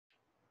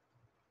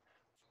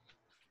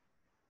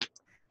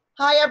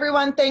Hi,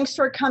 everyone. Thanks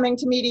for coming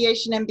to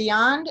Mediation and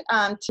Beyond.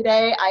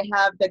 Today, I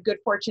have the good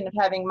fortune of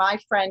having my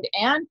friend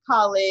and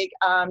colleague,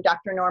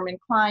 Dr. Norman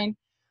Klein.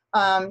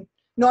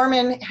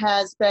 Norman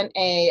has been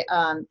a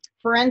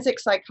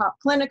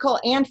clinical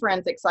and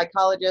forensic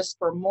psychologist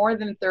for more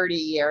than 30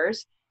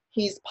 years.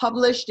 He's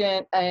published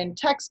in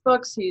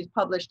textbooks, he's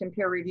published in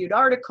peer-reviewed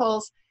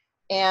articles,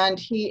 and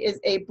he is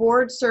a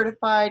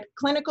board-certified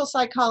clinical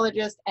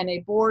psychologist and a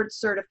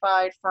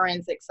board-certified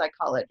forensic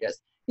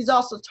psychologist. He's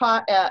also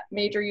taught at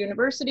major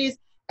universities,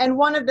 and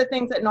one of the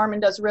things that Norman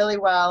does really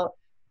well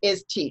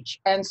is teach.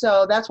 And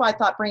so that's why I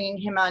thought bringing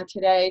him on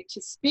today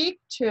to speak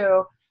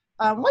to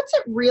what's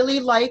it really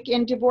like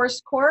in divorce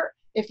court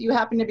if you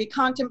happen to be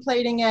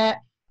contemplating it,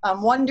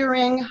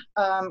 wondering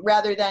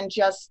rather than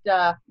just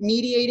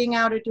mediating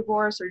out a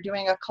divorce or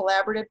doing a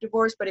collaborative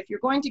divorce, but if you're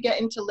going to get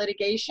into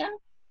litigation,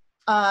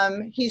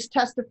 he's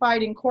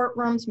testified in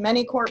courtrooms,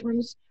 many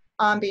courtrooms,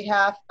 on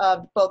behalf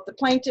of both the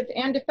plaintiff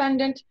and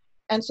defendant.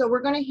 And so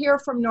we're going to hear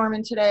from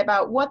Norman today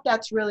about what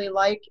that's really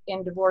like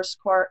in divorce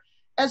court,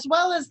 as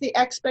well as the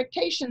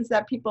expectations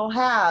that people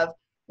have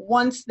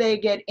once they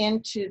get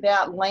into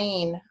that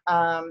lane,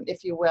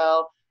 if you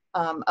will,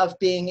 of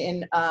being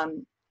in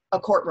a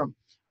courtroom,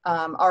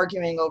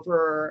 arguing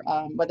over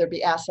whether it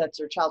be assets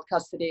or child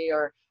custody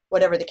or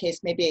whatever the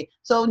case may be.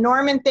 So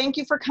Norman, thank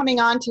you for coming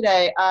on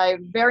today. I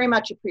very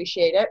much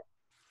appreciate it.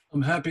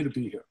 I'm happy to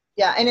be here.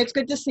 Yeah, and it's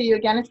good to see you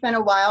again. It's been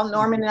a while.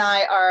 Norman and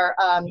I are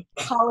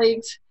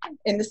colleagues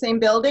in the same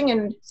building,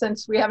 and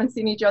since we haven't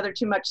seen each other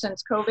too much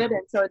since COVID,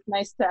 and so it's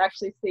nice to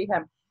actually see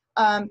him.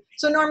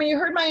 So Norman, you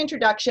heard my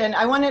introduction.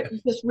 I want to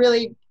just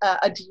really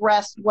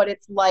address what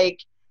it's like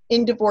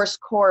in divorce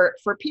court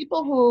for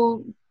people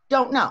who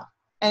don't know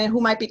and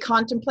who might be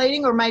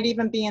contemplating or might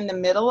even be in the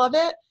middle of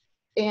it.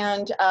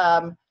 And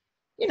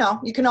you know,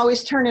 you can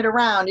always turn it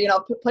around, you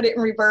know, put it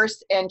in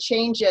reverse and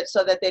change it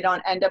so that they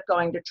don't end up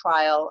going to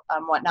trial,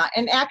 whatnot.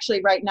 And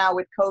actually right now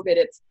with COVID,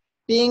 it's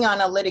being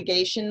on a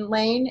litigation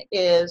lane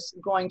is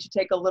going to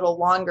take a little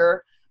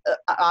longer,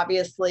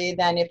 obviously,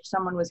 than if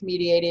someone was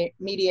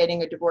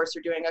mediating a divorce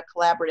or doing a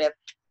collaborative.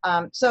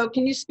 So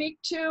can you speak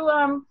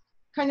to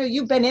kind of,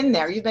 you've been in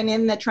there, you've been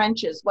in the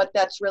trenches, what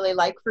that's really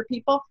like for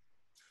people?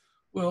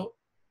 Well,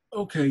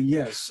 okay,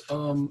 yes.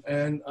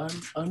 And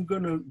I'm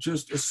going to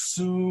just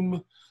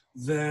assume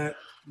that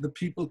the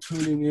people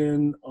tuning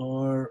in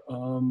are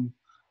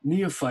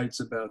neophytes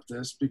about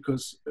this,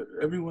 because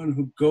everyone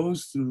who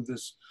goes through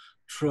this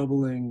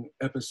troubling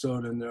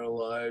episode in their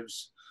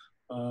lives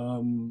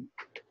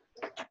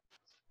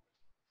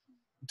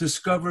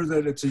discover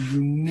that it's a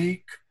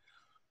unique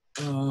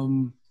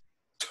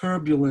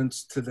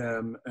turbulence to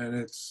them, and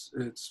it's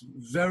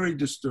very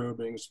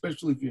disturbing,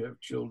 especially if you have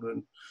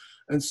children.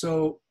 And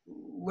so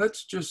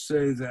let's just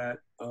say that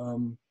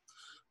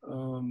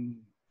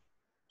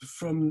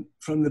from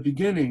the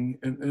beginning,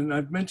 and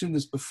I've mentioned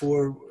this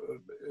before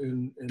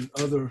in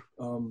other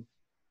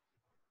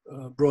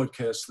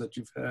broadcasts that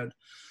you've had,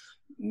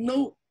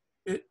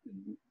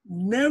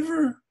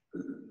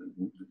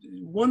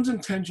 one's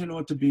intention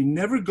ought to be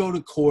never go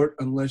to court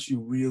unless you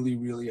really,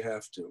 really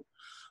have to.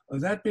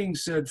 That being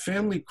said,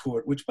 family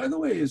court, which by the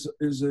way is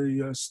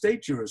a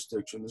state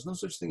jurisdiction, there's no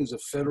such thing as a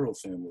federal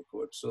family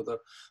court. So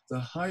the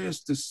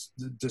highest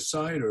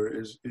decider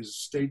is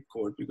state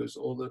court, because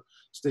all the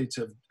states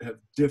have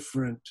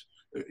different,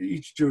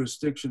 each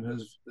jurisdiction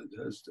has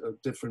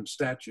different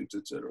statutes,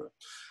 etc.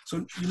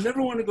 So you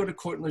never want to go to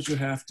court unless you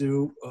have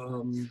to.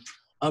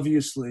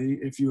 Obviously,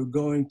 if you're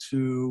going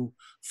to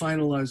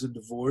finalize a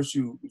divorce,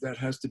 that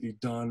has to be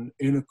done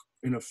in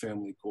a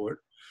family court.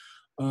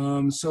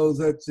 So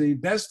that the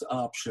best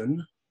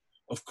option,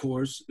 of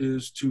course,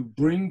 is to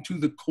bring to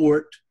the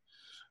court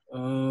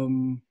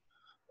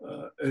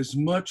as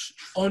much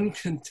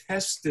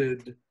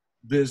uncontested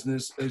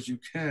business as you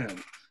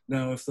can.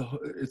 Now,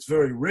 it's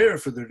very rare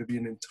for there to be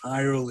an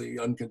entirely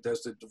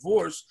uncontested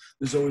divorce.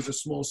 There's always a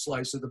small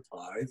slice of the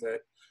pie that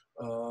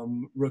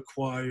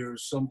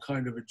requires some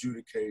kind of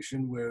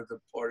adjudication where the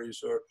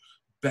parties are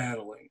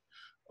battling.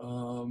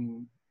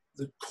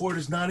 The court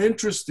is not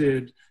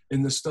interested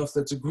in the stuff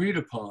that's agreed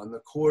upon. The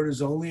court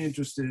is only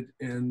interested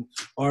in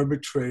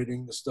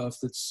arbitrating the stuff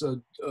that's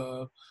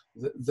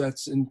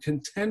in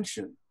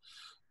contention.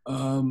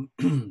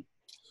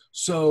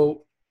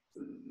 So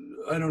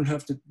I don't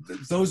have to,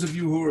 those of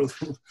you who are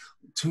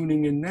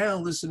tuning in now,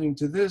 listening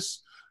to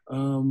this,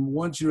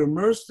 once you're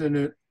immersed in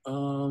it,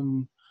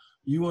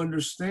 you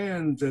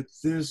understand that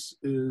this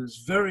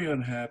is very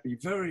unhappy,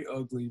 very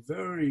ugly,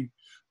 very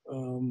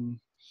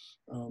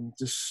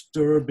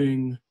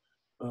disturbing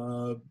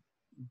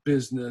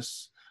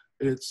business.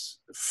 It's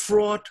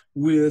fraught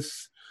with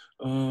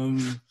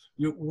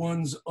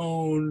one's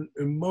own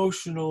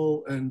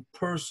emotional and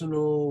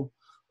personal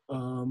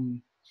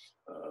and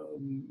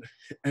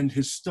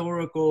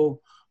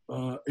historical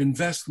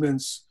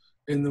investments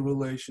in the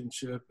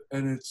relationship.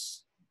 And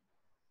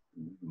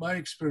my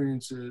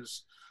experience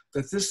is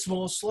that this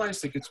small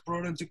slice that gets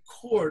brought into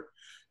court,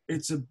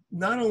 it's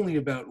not only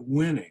about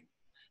winning,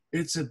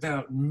 It's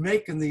about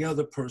making the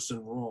other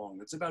person wrong.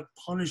 It's about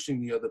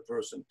punishing the other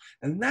person.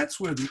 And that's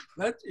where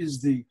that's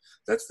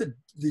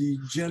the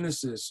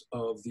genesis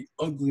of the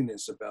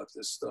ugliness about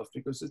this stuff,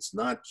 because it's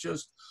not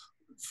just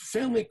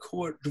family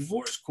court,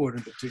 divorce court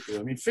in particular.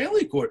 I mean,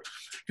 family court,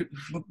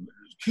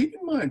 keep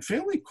in mind,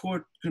 family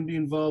court can be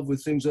involved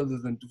with things other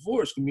than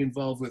divorce, can be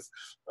involved with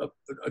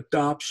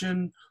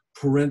adoption,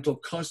 parental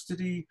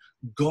custody,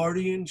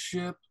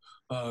 guardianship,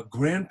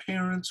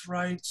 grandparents'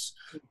 rights,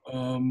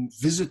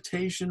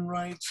 visitation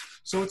rights.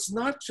 So it's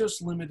not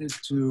just limited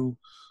to,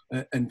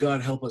 and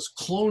God help us,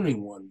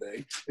 cloning one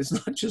day. It's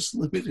not just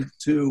limited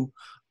to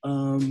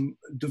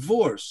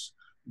divorce,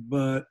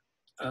 but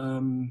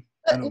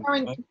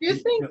Norman, do you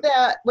think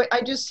that what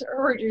I just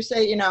heard you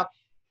say,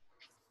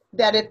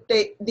 that if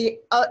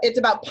it's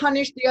about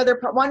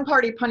one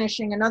party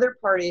punishing another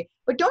party,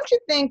 but don't you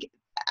think,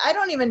 I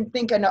don't even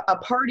think a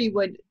party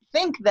would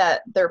think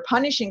that they're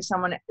punishing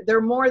someone. They're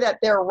more that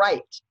they're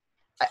right.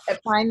 I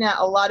find that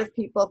a lot of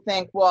people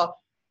think, well,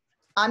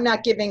 I'm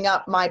not giving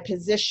up my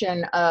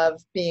position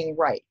of being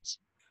right.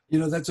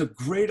 That's a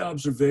great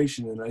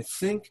observation. And I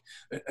think,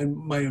 and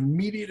my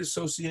immediate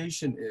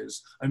association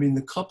is, I mean,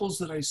 the couples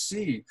that I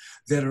see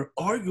that are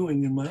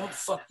arguing in my, oh,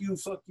 fuck you,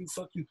 fuck you,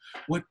 fuck you.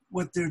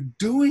 What they're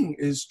doing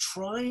is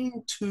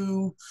trying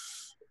to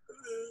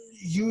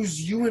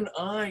use you and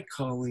I,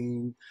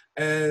 Colleen,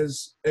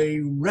 as a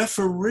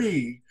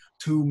referee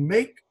to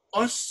make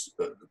us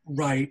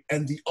right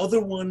and the other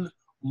one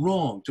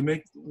wrong, to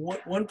make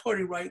one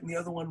party right and the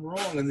other one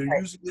wrong. And they're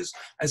using this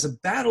as a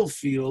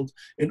battlefield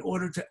in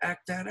order to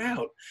act that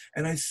out.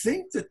 And I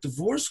think that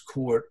divorce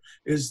court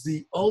is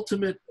the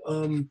ultimate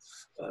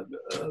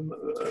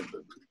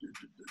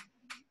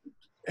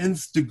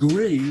nth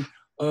degree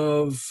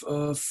of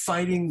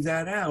fighting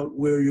that out,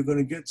 where you're going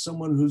to get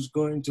someone who's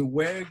going to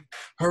wag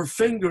her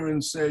finger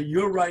and say,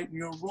 you're right and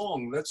you're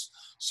wrong.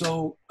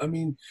 So, I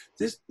mean,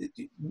 this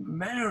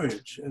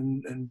marriage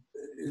and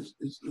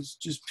is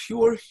just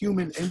pure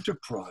human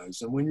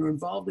enterprise. And when you're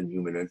involved in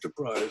human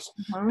enterprise,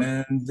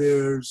 and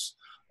there's,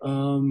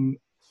 and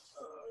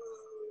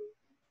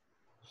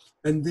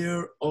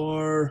there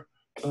are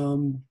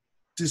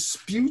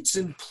disputes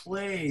in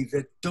play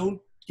that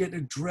don't get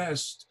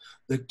addressed,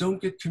 that don't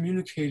get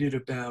communicated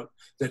about,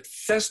 that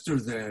fester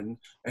then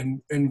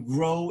and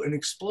grow and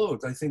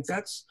explode. I think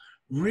that's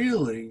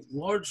really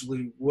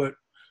largely what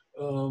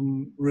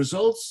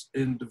results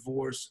in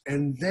divorce.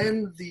 And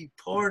then the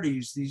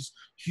parties, these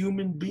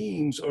human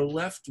beings, are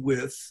left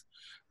with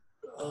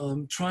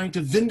trying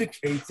to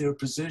vindicate their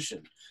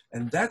position.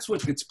 And that's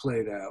what gets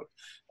played out.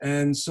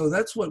 And so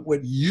that's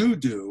what you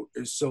do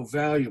is so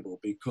valuable,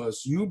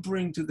 because you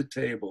bring to the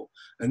table,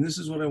 and this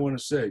is what I want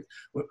to say.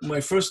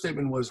 My first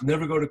statement was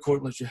never go to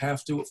court unless you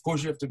have to. Of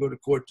course, you have to go to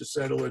court to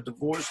settle a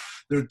divorce.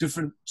 There are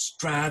different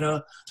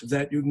strata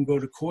that you can go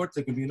to court.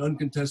 There can be an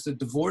uncontested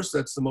divorce.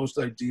 That's the most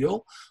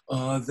ideal.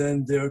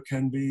 Then there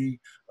can be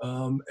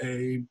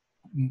a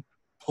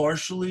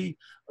partially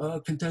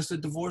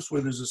contested divorce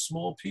where there's a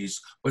small piece,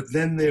 but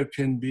then there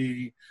can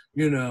be,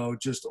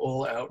 just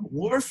all out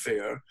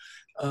warfare.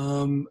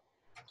 And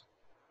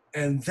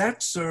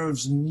that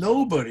serves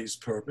nobody's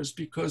purpose,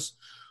 because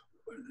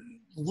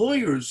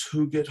lawyers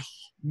who get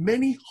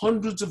many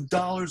hundreds of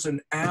dollars an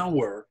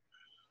hour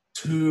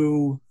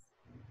to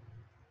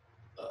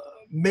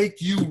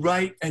make you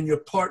right and your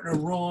partner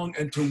wrong,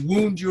 and to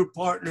wound your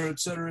partner, et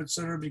cetera,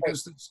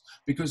 because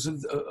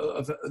of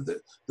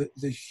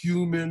the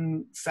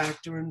human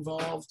factor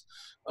involved.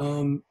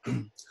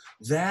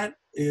 That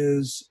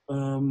is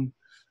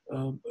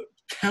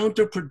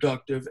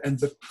counterproductive, and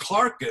the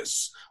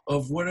carcass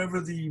of whatever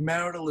the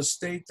marital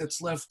estate that's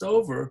left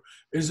over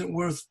isn't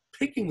worth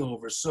picking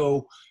over.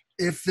 So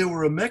if there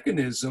were a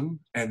mechanism,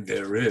 and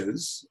there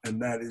is,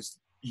 and that is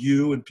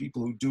you and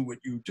people who do what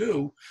you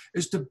do,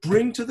 is to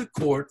bring to the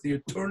court the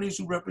attorneys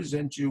who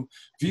represent you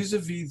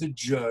vis-a-vis the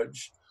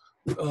judge,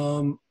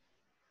 a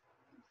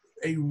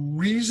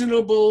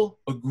reasonable,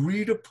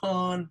 agreed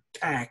upon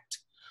pact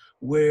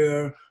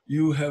where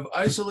you have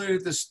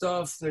isolated the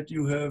stuff that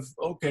you have,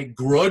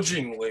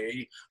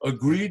 grudgingly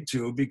agreed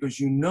to, because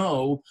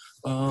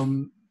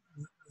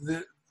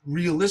that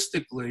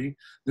realistically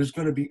there's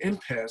going to be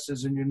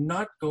impasses, and you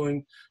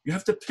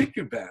have to pick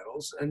your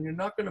battles, and you're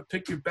not going to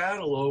pick your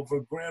battle over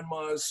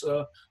grandma's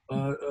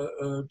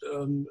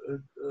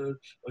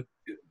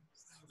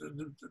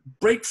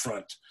break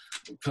front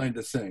kind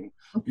of thing.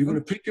 You're going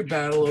to pick your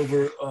battle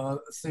over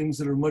things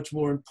that are much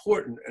more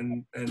important,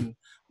 and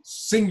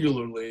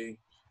singularly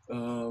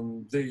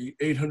the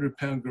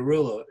 800-pound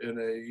gorilla in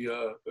a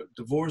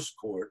divorce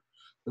court,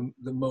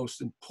 the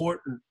most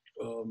important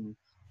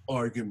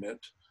argument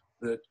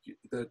that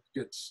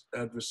gets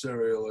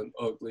adversarial and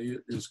ugly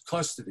is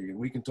custody, and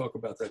we can talk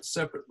about that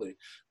separately.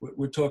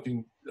 We're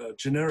talking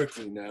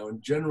generically now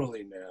and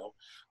generally now.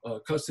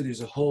 Custody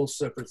is a whole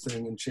separate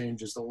thing and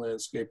changes the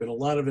landscape in a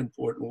lot of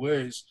important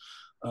ways.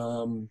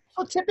 Well,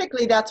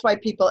 typically that's why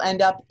people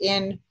end up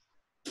in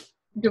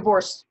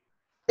divorce.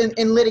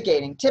 in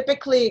litigating.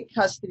 Typically,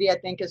 custody, I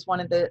think, is one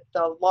of the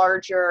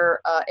larger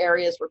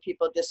areas where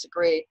people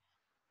disagree.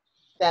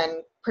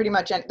 Then pretty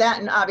much that,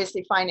 and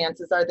obviously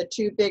finances are the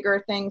two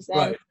bigger things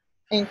Right.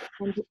 in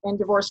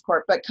divorce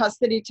court. But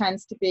custody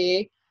tends to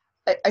be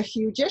a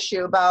huge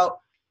issue about,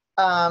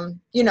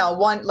 you know,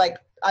 one, like,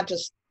 I'm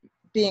just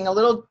being a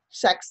little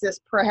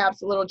sexist,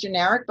 perhaps a little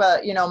generic,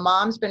 but, you know,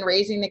 mom's been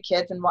raising the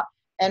kids,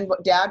 and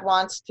dad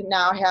wants to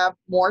now have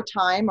more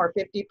time, or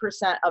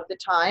 50% of the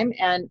time.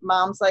 And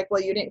mom's like,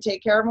 well, you didn't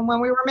take care of them when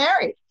we were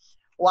married.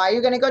 Why are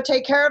you going to go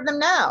take care of them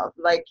now?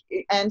 Like,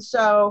 and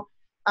so,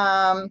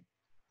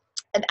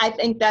 and I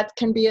think that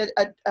can be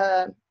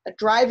a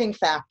driving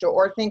factor,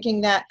 or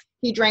thinking that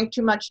he drank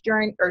too much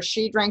during, or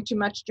she drank too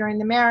much during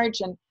the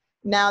marriage, and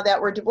now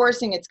that we're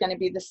divorcing, it's going to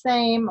be the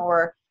same,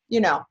 or, you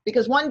know,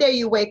 because one day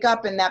you wake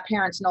up and that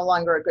parent's no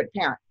longer a good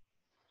parent.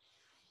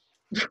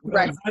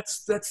 Well, Right.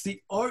 that's the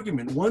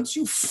argument. Once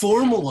you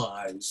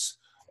formalize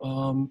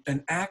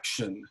an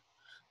action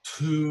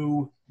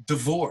to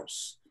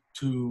divorce,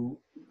 to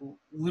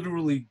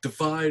literally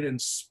divide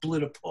and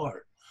split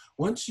apart,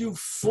 once you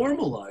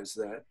formalize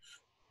that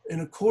in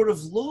a court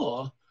of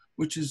law,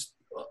 which is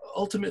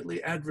ultimately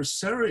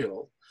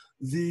adversarial,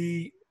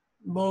 the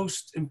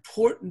most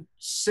important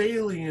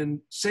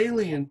salient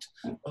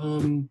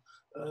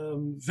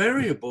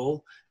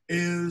variable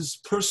is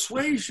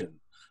persuasion.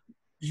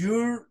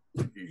 You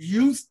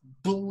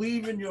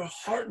believe in your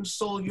heart and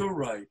soul you're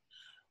right.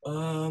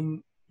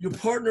 Your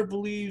partner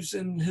believes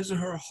in his or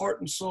her heart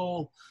and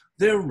soul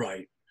they're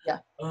right. Yeah.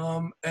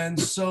 And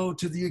so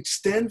to the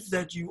extent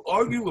that you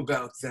argue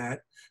about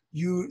that,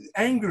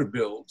 anger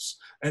builds,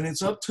 and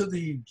it's up to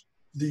the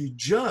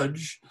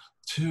judge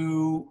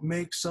to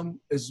make some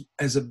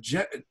as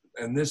objective,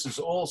 and this is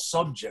all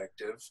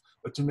subjective,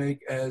 but to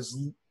make as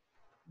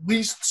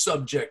least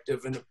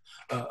subjective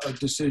a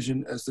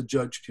decision as the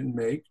judge can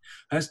make,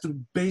 has to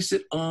base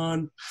it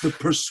on the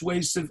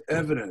persuasive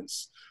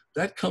evidence.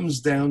 That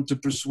comes down to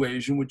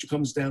persuasion, which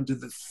comes down to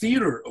the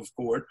theater of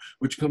court,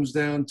 which comes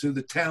down to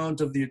the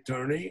talent of the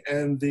attorney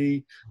and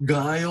the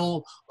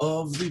guile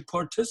of the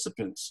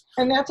participants.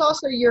 And that's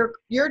also your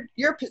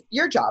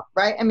job,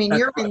 right? I mean, That's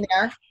you're right. in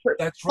there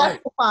That's right.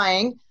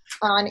 testifying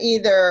on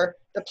either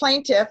the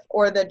plaintiff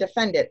or the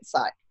defendant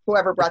side,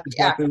 whoever brought That's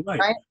the act, exactly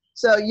right?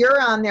 So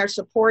you're on there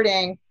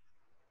supporting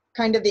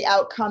kind of the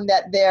outcome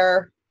that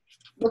they're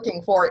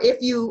looking for,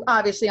 if you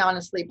obviously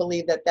honestly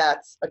believe that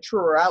that's a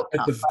truer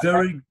outcome.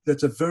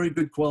 That's a very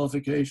good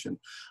qualification.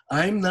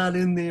 I'm not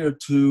in there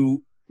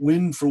to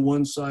win for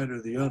one side or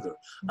the other.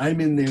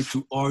 I'm in there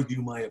to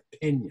argue my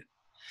opinion.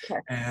 Okay.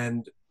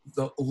 And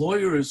the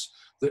lawyer is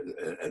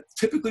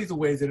typically the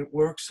way that it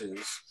works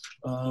is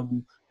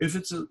if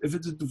it's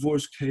a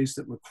divorce case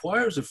that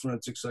requires a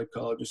forensic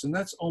psychologist, and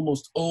that's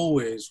almost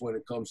always when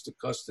it comes to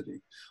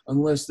custody,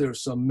 unless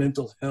there's some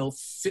mental health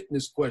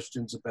fitness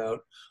questions about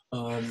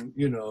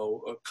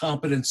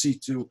competency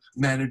to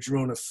manage your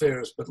own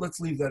affairs. But let's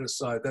leave that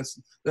aside.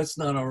 That's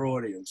not our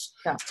audience.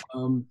 Yeah.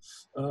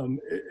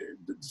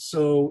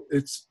 So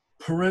it's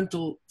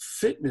parental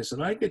fitness,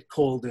 and I get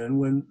called in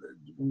when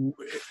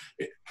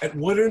at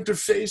what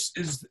interface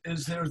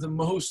is there the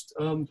most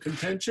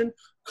contention?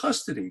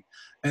 Custody.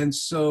 And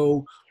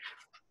so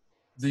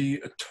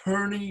the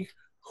attorney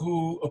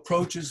who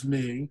approaches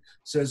me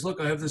says, look,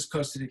 I have this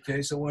custody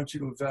case. I want you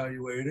to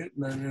evaluate it,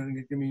 and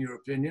then give me your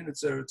opinion, et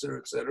cetera, et cetera,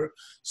 et cetera.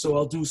 So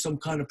I'll do some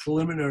kind of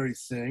preliminary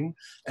thing,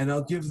 and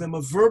I'll give them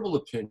a verbal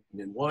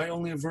opinion. Why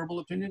only a verbal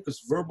opinion?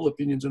 Because verbal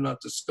opinions are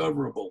not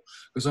discoverable.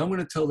 Because I'm going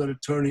to tell that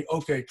attorney,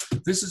 okay,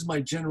 this is my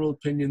general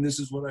opinion. This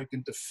is what I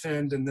can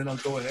defend, and then I'll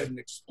go ahead and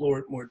explore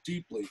it more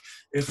deeply.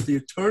 If the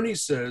attorney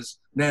says,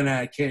 nah,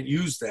 I can't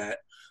use that,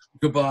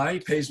 goodbye,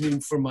 pays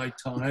me for my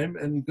time,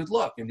 and good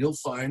luck. And he'll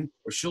find,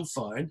 or she'll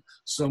find,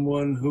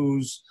 someone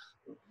whose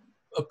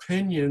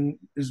opinion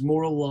is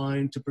more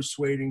aligned to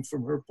persuading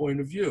from her point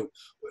of view.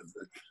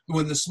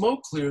 When the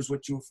smoke clears,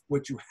 what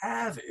you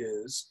have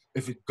is,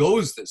 if it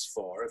goes this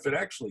far, if it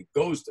actually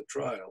goes to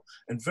trial,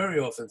 and very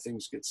often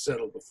things get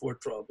settled before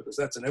trial because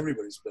that's in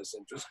everybody's best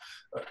interest,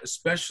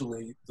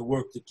 especially the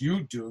work that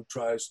you do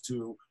tries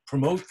to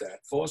promote that,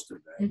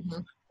 foster that.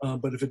 Mm-hmm.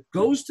 But if it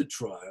goes to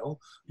trial,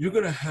 you're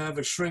going to have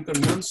a shrink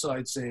on one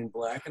side saying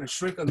black and a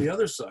shrink on the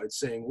other side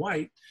saying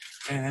white.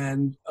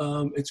 And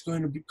it's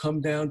going to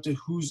come down to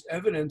whose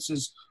evidence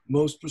is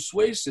most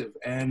persuasive.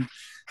 And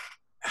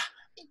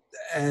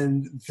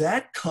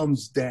that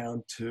comes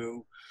down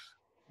to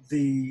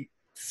the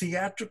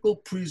theatrical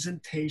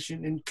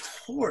presentation in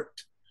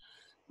court.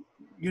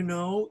 You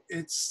know,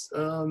 it's...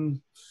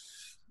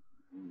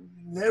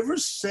 never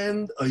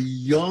send a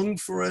young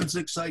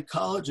forensic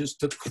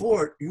psychologist to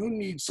court. You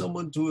need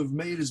someone to have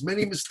made as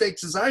many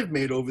mistakes as I've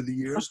made over the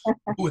years,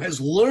 who has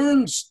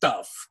learned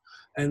stuff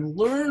and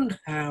learned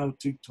how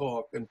to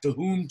talk and to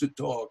whom to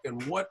talk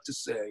and what to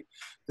say.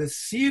 The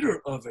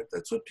theater of it,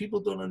 that's what people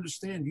don't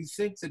understand. You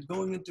think that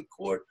going into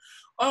court,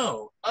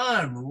 oh,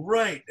 I'm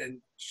right and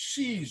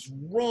she's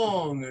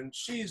wrong and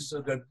she's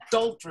an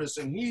adulteress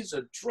and he's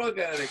a drug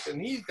addict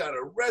and he got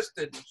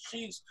arrested and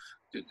she's...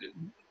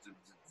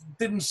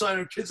 didn't sign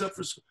her kids up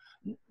for school.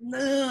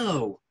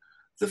 No,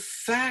 the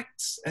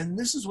facts, and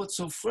this is what's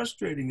so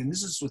frustrating, and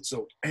this is what's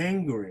so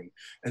angering,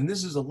 and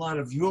this is a lot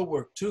of your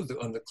work too,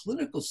 on the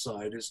clinical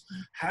side, is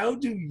how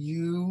do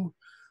you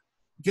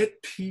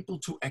get people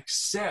to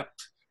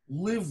accept,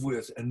 live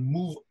with, and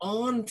move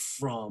on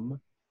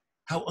from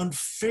how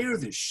unfair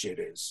this shit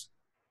is.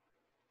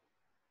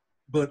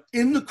 But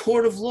in the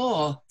court of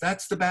law,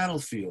 that's the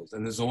battlefield,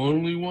 and there's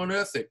only one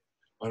ethic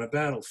on a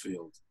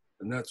battlefield,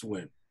 and that's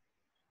win.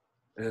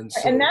 And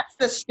so, and that's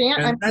the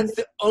stand. and that's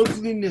the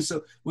ugliness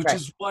of, which right.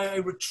 is why I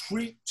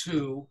retreat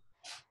to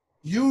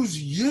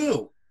use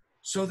you,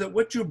 so that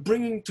what you're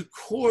bringing to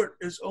court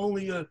is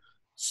only a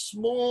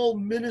small,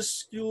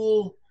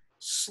 minuscule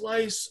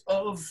slice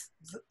of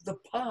the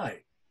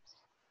pie.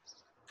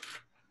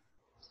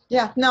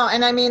 Yeah, no,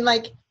 and I mean,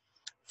 like,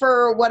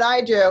 for what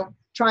I do,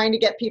 trying to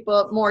get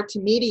people more to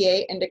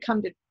mediate and to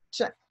come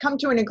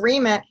to an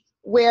agreement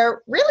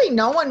where really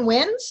no one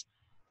wins,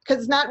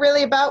 because it's not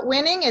really about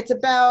winning. It's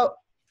about,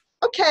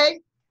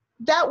 okay,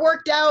 that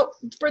worked out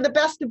for the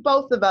best of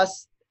both of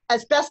us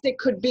as best it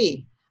could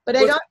be. But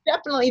I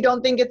definitely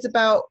don't think it's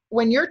about,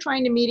 when you're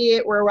trying to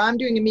mediate, where I'm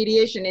doing a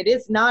mediation, it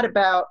is not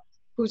about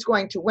who's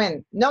going to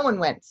win. No one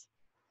wins.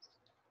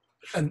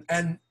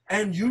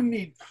 And you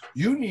need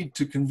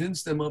to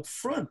convince them up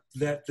front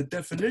that the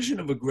definition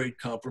of a great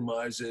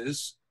compromise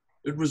is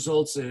it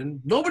results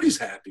in nobody's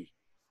happy.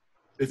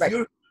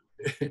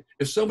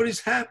 If somebody's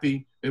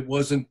happy, it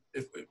wasn't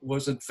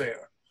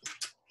fair.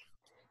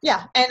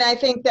 Yeah, and I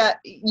think that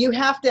you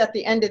have to, at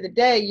the end of the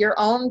day, your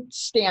own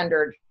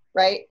standard,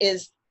 right,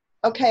 is,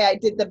 okay, I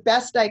did the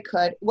best I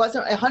could. It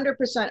wasn't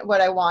 100%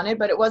 what I wanted,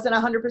 but it wasn't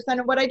 100%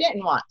 of what I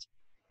didn't want.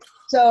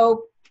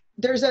 So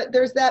there's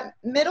that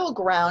middle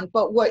ground.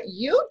 But what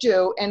you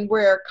do, and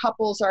where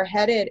couples are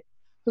headed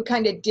who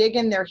kind of dig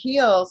in their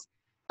heels,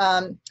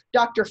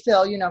 Dr.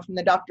 Phil, from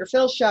the Dr.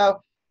 Phil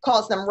show,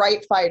 calls them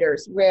right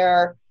fighters,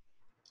 where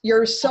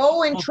you're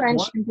so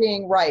entrenched in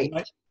being right.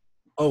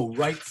 Oh,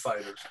 right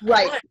fighters.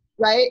 Right.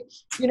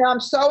 I'm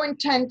so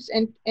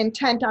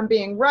intent on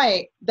being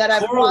right that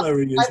I've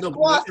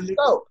lost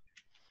scope.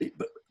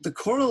 But the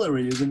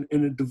corollary is in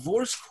a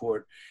divorce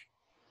court,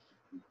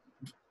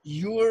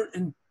 your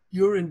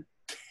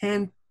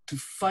intent to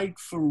fight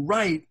for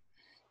right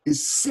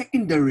is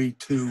secondary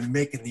to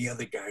making the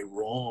other guy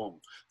wrong.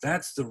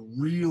 That's the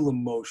real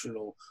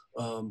emotional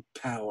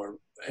power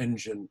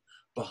engine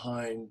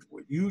behind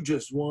what you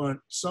just want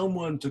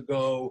someone to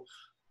go,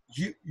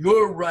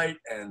 you're right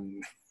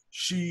and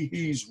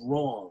he's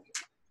wrong.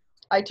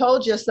 I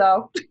told you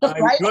so.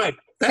 Right.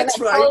 That's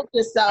right. I told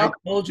you so. I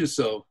told you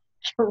so.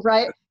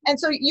 Right. And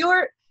so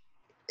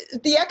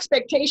the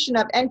expectation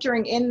of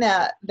entering in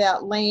that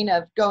lane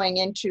of going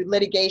into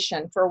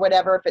litigation for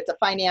whatever, if it's a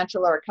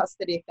financial or a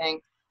custody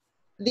thing,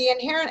 the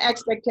inherent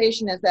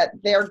expectation is that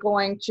they're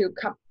going to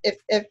come,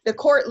 if the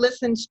court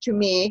listens to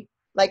me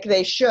like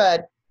they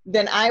should,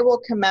 then I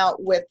will come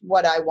out with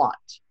what I want.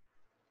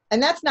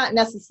 And that's not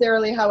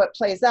necessarily how it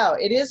plays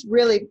out. It is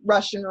really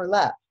Russian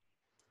roulette.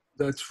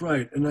 That's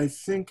right. And I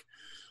think,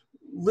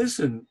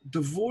 listen,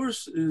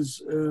 divorce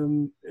is,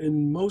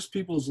 in most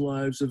people's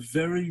lives, a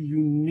very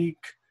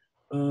unique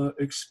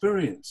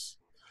experience.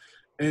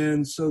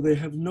 And so they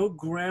have no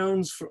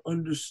grounds for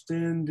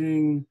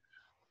understanding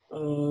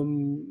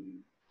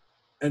an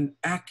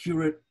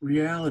accurate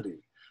reality.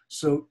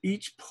 So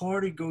each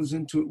party goes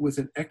into it with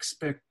an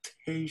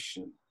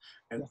expectation.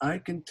 And I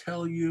can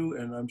tell you,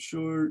 and I'm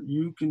sure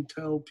you can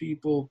tell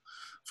people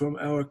from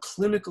our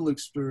clinical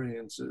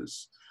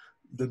experiences,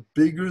 the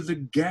bigger the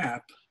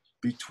gap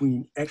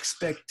between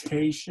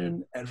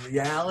expectation and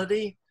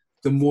reality,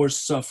 the more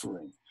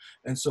suffering.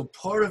 And so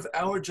part of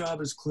our job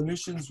as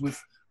clinicians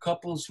with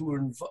couples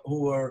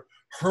who are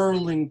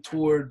hurling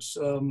towards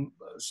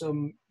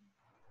some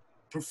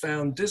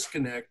profound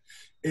disconnect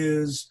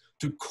is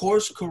to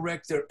course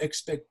correct their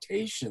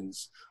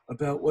expectations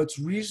about what's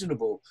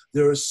reasonable,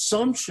 their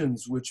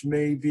assumptions which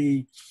may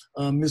be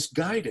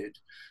misguided,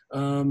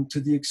 to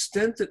the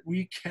extent that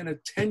we can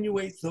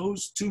attenuate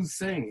those two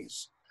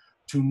things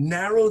to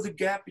narrow the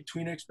gap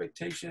between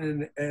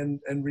expectation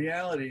and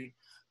reality,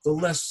 the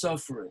less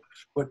suffering.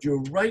 But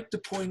you're right to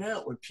point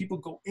out, when people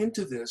go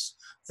into this,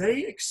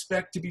 they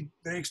expect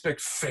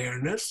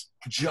fairness,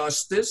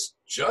 justice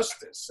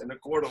in a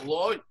court of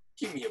law.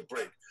 Give me a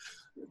break.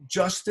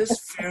 Justice,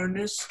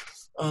 fairness,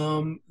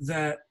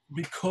 that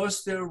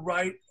because they're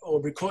right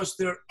or because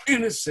they're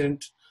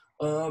innocent,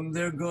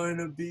 they're going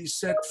to be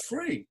set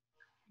free.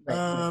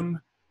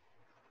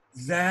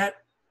 That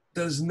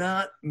does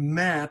not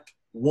map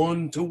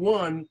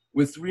one-to-one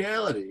with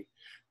reality.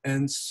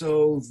 And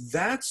so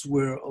that's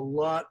where a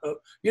lot of,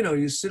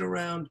 you sit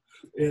around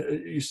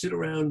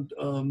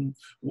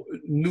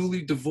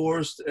newly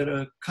divorced at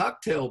a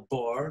cocktail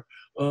bar,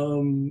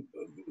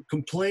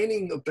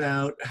 complaining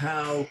about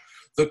how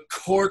the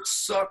courts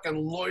suck and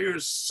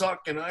lawyers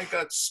suck and I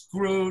got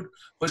screwed,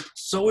 but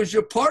so is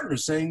your partner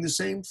saying the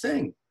same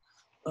thing.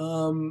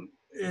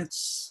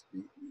 It's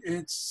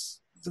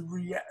the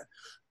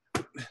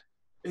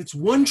it's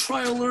one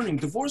trial learning.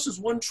 Divorce is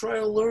one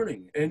trial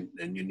learning, and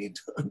you need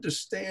to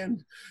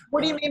understand.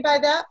 What do you mean by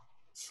that?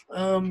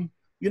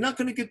 You're not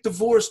going to get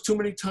divorced too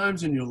many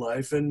times in your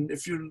life, and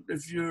if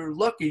you're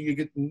lucky,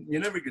 you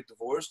never get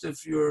divorced.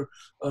 If you're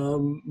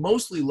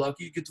mostly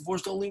lucky, you get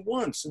divorced only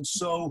once. And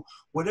so,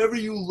 whatever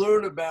you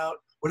learn about,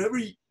 whatever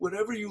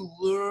you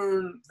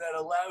learn that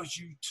allows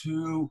you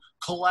to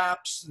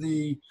collapse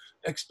the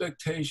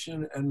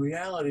expectation and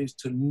realities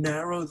to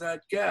narrow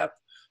that gap,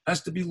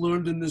 has to be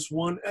learned in this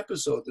one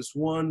episode, this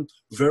one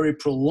very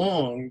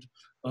prolonged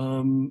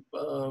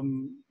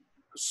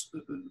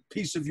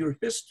piece of your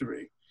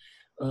history.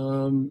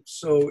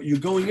 So you're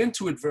going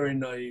into it very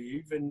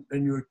naive,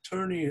 and your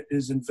attorney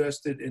is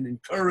invested in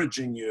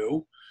encouraging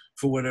you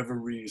for whatever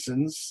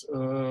reasons,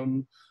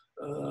 and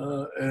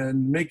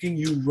making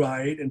you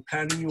right and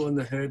patting you on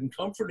the head and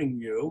comforting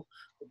you.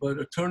 But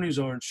attorneys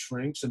aren't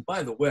shrinks. And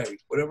by the way,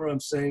 whatever I'm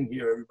saying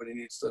here, everybody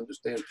needs to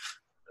understand,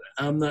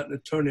 I'm not an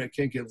attorney. I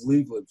can't give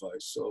legal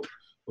advice. So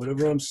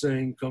whatever I'm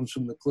saying comes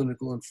from the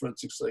clinical and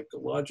forensic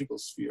psychological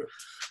sphere.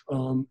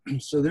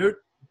 So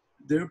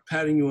they're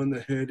patting you on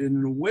the head and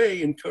in a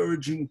way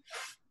encouraging,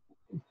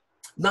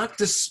 not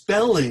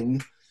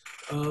dispelling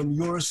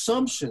your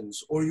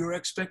assumptions or your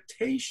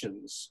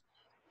expectations.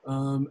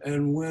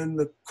 And when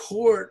the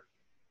court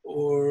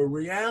or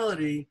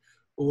reality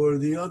or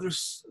the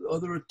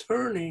other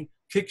attorney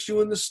kicks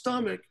you in the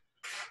stomach,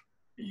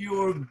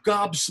 you're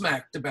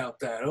gobsmacked about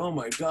that. Oh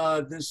my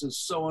God, this is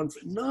so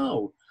unfair.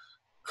 No,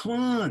 come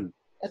on.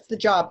 That's the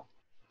job.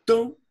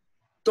 Don't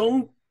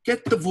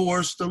get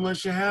divorced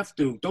unless you have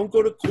to. Don't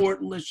go to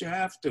court unless you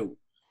have to.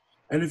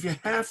 And if you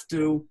have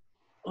to,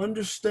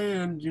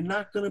 understand you're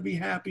not going to be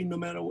happy no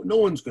matter what. No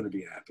one's going to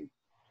be happy.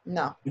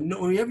 No.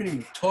 We haven't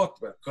even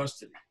talked about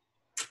custody.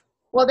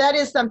 Well, that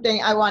is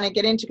something I want to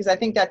get into because I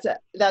think that's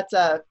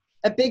a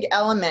big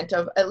element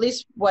of at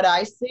least what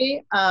I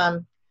see.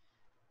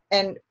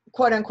 And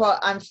quote unquote,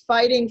 I'm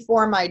fighting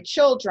for my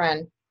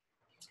children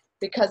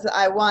because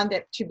I want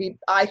it to be,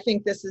 I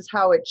think this is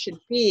how it should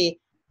be.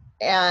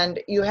 And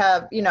you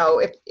have,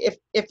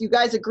 if you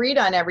guys agreed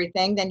on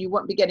everything, then you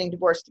wouldn't be getting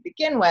divorced to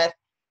begin with.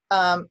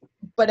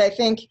 But I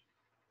think,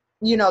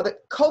 the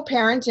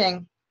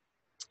co-parenting,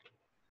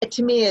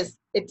 to me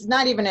it's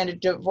not even in a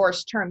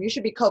divorce term. You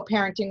should be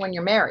co-parenting when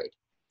you're married.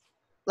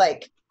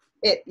 Like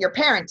you're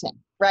parenting,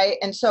 right?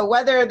 And so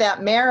whether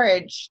that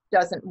marriage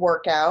doesn't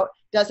work out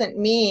doesn't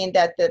mean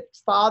that the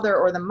father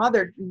or the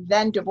mother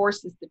then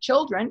divorces the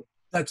children.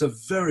 That's a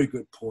very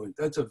good point.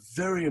 That's a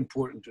very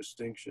important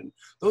distinction.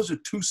 Those are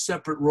two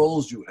separate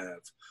roles you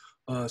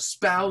have.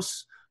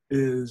 Spouse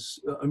is,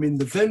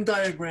 the Venn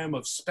diagram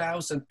of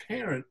spouse and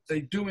parent,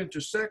 they do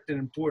intersect in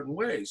important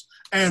ways,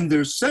 and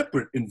they're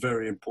separate in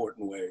very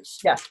important ways.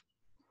 Yeah.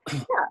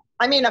 Yeah.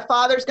 A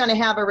father's going to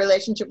have a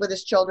relationship with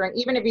his children,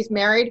 even if he's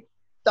married,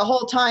 the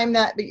whole time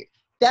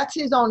that's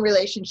his own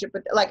relationship.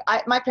 But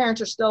my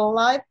parents are still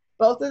alive.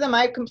 Both of them,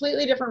 I have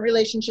completely different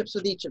relationships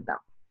with each of them.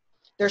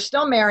 They're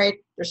still married,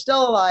 they're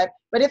still alive,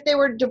 but if they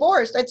were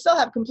divorced, I'd still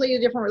have completely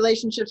different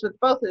relationships with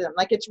both of them.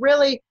 It's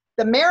really,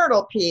 the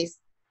marital piece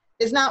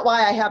is not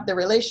why I have the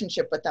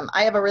relationship with them.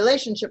 I have a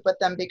relationship with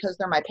them because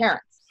they're my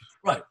parents.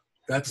 Right.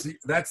 That's the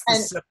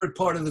separate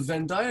part of the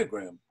Venn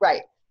diagram.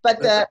 Right.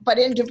 But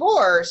in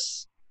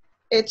divorce,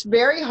 it's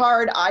very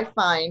hard, I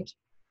find,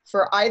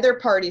 for either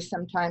party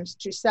sometimes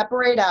to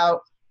separate out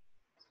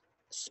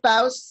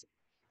spouse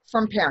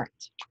from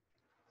parent.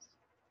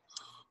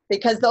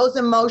 Because those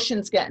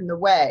emotions get in the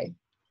way.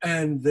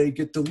 And they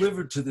get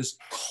delivered to this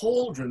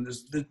cauldron.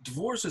 The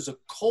divorce is a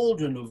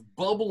cauldron of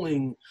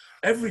bubbling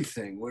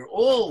everything, where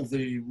all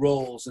the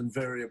roles and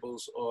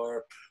variables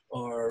are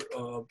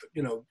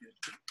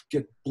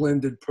get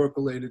blended,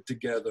 percolated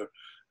together.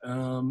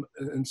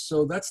 And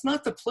so that's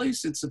not the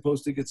place it's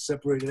supposed to get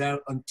separated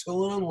out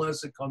until and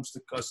unless it comes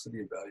to custody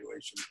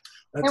evaluation.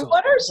 And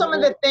what are some of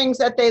the things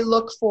that they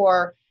look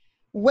for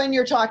when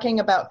you're talking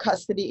about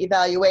custody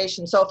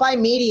evaluation? So if I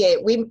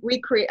mediate, we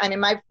create,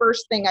 my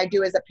first thing I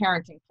do is a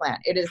parenting plan.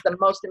 It is the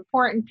most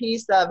important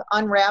piece of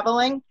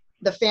unraveling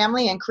the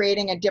family and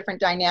creating a different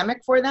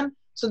dynamic for them.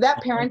 So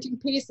that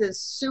parenting piece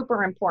is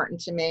super important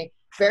to me,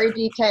 very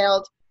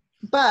detailed.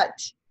 But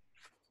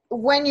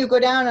when you go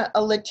down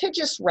a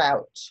litigious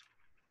route,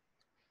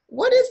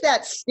 what is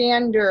that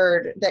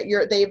standard that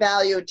the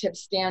evaluative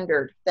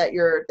standard that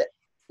you're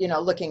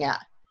looking at?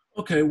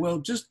 Okay, well,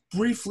 just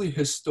briefly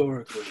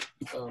historically,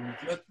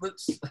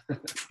 let's.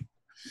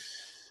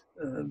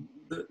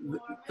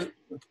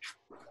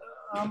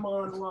 I'm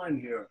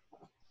online here.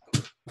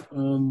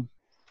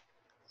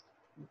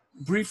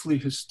 Briefly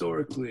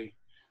historically,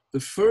 the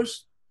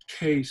first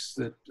case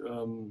that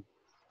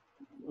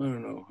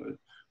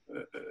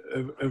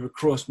ever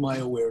crossed my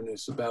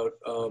awareness about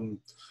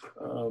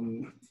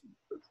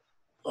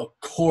a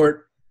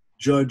court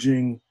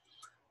judging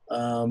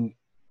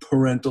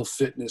parental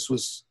fitness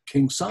was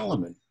King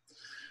Solomon.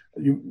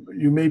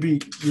 You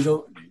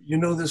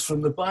know this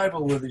from the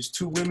Bible, where these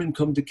two women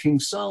come to King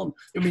Solomon.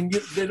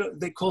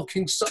 They call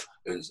King Solomon.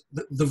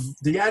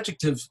 the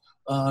adjective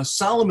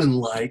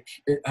Solomon-like,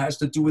 it has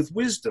to do with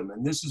wisdom,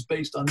 and this is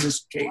based on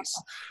this case.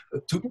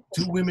 Two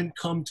women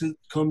come to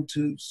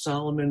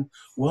Solomon.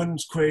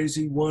 One's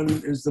crazy. One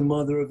is the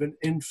mother of an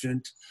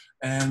infant,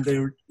 and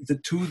the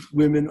two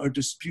women are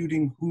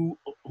disputing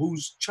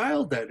whose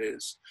child that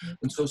is.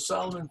 And so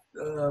Solomon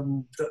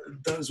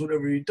does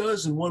whatever he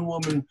does, and one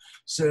woman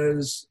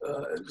says,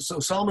 so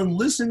Solomon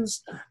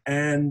listens,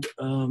 and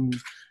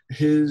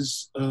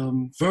his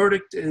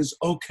verdict is,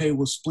 okay,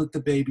 we'll split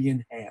the baby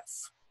in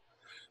half.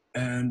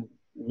 And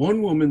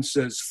one woman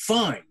says,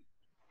 fine,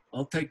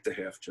 I'll take the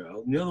half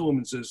child. And the other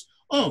woman says,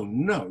 oh,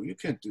 no, you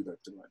can't do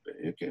that to my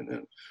baby. You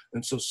can't.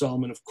 And so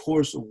Solomon, of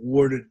course,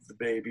 awarded the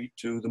baby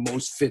to the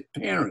most fit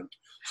parent.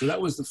 So that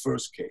was the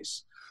first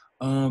case.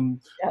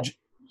 Yes.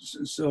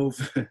 So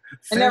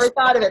I never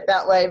thought of it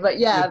that way, but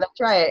yeah, that's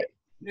right.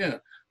 Yeah,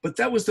 but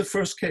that was the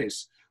first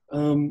case.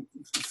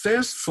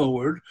 Fast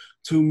forward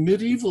to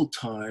medieval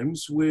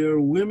times where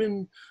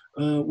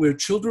where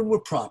children were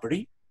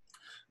property.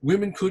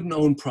 Women couldn't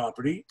own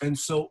property, and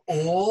so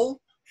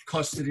all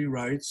custody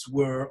rights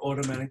were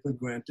automatically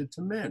granted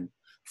to men.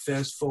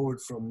 Fast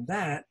forward from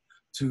that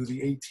to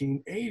the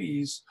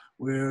 1880s,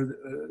 where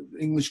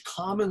English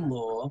common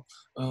law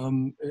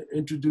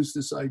introduced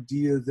this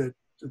idea that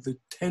the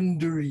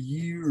tender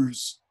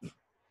years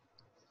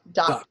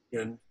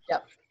doctrine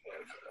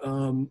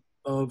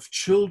of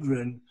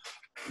children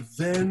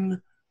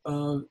then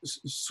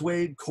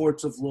swayed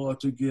courts of law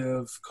to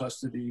give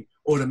custody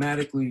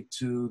automatically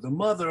to the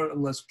mother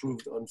unless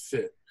proved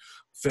unfit.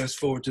 Fast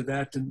forward to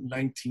that to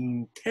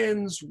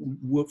 1910s,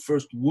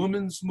 first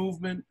women's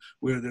movement,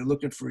 where they're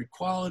looking for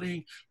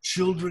equality.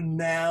 Children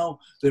now,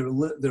 there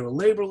are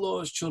labor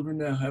laws, children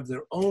now have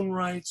their own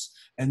rights,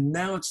 and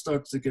now it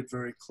starts to get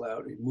very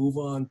cloudy. Move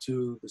on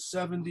to the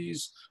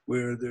 70s,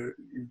 where the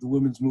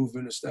women's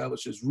movement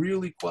establishes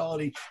real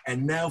equality,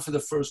 and now for the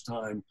first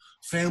time,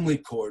 family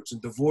courts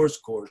and divorce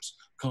courts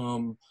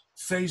come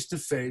face to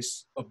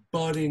face,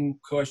 abutting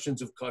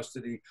questions of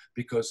custody,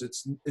 because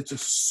it's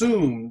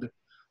assumed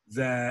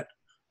that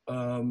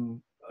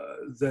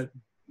that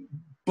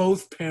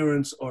both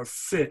parents are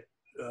fit,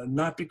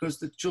 not because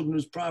the children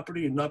is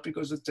property and not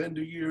because of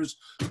tender years.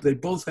 They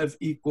both have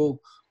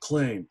equal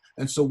claim.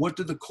 And so what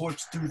do the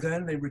courts do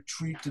then? They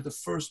retreat to the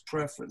first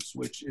preference,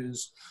 which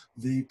is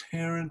the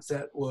parent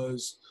that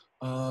was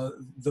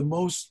the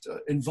most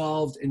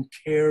involved in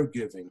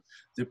caregiving.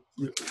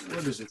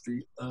 What is it?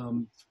 The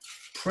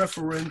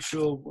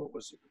preferential, what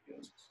was it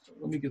again?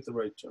 Let me get the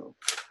right term.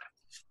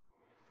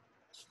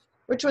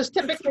 Which was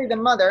typically the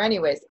mother,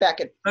 anyways,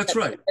 back at that's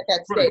right. At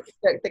that stage,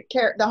 right.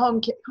 the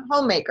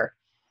homemaker.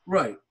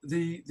 Right.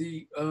 The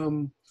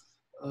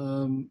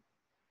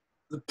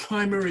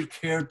primary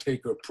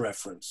caretaker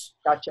preference.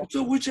 Gotcha.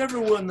 So whichever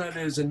one that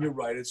is, and you're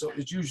right, it's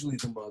usually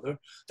the mother.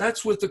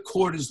 That's what the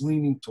court is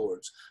leaning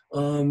towards.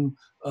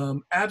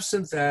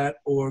 Absent that,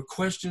 or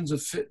questions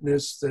of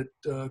fitness that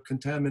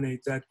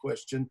contaminate that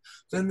question,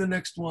 then the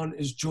next one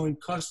is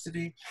joint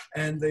custody,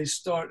 and they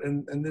start,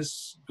 and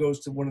this goes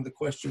to one of the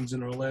questions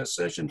in our last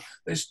session,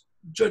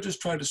 judges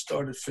try to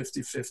start at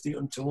 50-50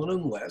 until and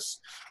unless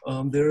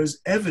there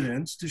is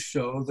evidence to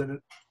show that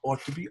it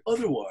ought to be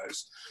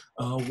otherwise.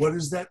 What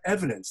is that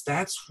evidence?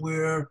 That's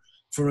where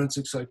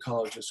forensic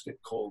psychologists get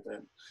called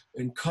in.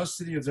 In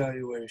custody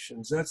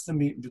evaluations, that's the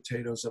meat and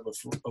potatoes of a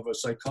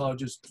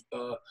psychologist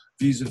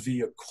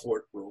vis-a-vis a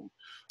courtroom.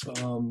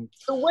 So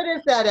what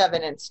is that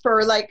evidence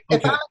for? Like,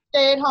 if I'm a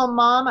stay-at-home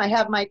mom, I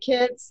have my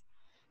kids,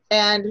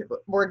 and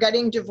we're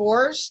getting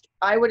divorced,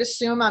 I would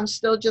assume I'm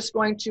still just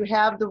going to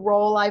have the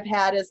role I've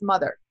had as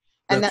mother.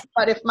 And that,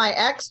 but if my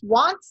ex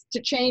wants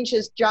to change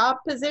his job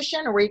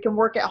position, or he can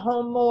work at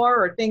home more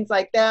or things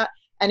like that,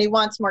 and he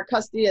wants more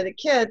custody of the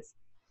kids,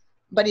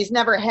 but he's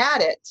never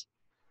had it,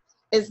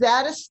 is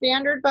that a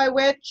standard by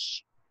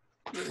which?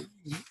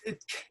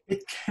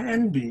 It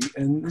can be,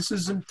 and this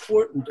is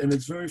important, and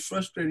it's very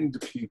frustrating to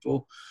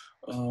people.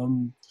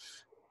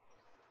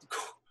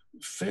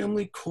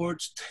 Family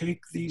courts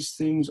take these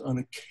things on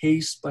a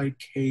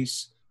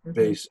case-by-case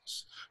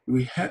basis.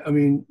 We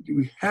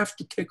have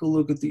to take a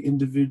look at the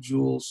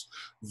individuals,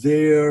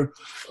 their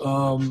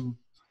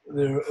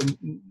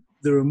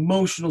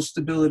emotional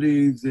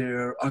stability,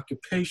 their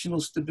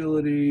occupational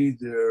stability,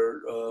 their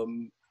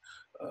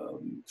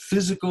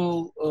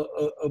physical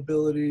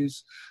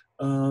abilities,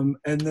 and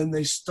then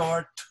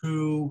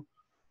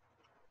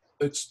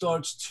it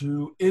starts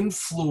to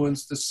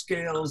influence the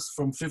scales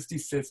from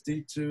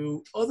 50-50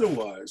 to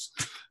otherwise.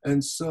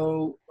 And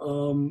so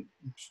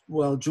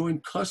while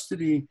joint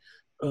custody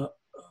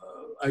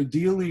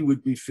ideally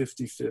would be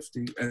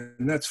 50-50,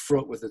 and that's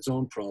fraught with its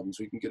own problems,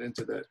 we can get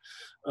into that,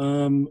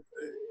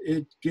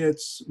 it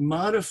gets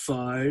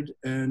modified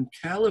and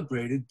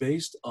calibrated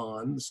based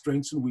on the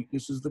strengths and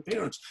weaknesses of the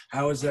parents.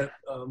 How is that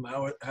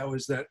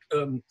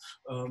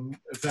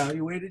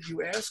evaluated,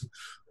 you ask?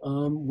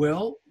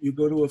 Well, you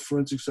go to a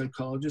forensic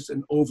psychologist,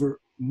 and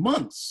over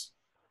months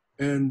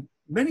and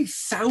many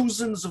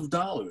thousands of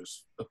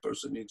dollars, a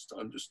person needs to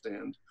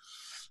understand,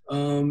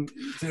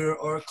 There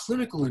are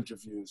clinical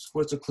interviews.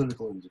 What's a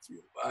clinical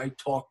interview? I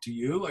talk to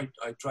you. I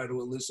try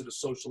to elicit a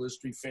social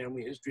history,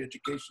 family history,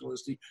 educational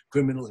history,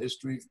 criminal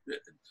history,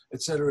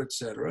 et cetera,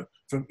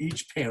 from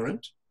each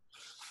parent.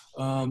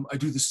 I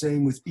do the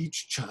same with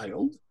each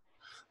child.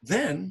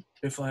 Then,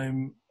 if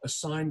I'm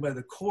assigned by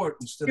the court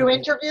instead You of...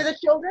 interview the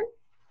children?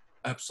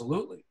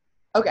 Absolutely.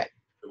 Okay.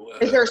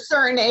 Is there a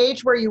certain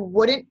age where you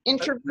wouldn't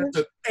interview? That's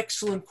an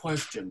excellent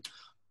question.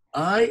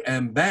 I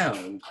am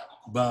bound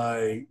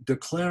by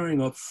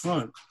declaring up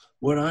front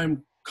what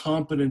I'm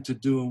competent to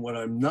do and what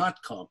I'm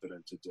not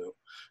competent to do.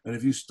 And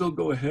if you still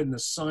go ahead and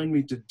assign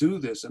me to do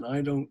this and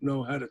I don't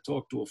know how to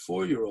talk to a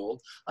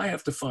 4-year-old, I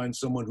have to find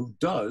someone who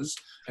does,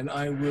 and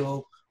I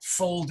will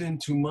fold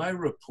into my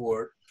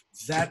report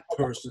that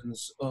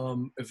person's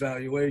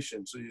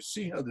evaluation. So you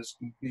see how this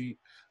can be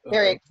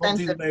Very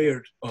expensive.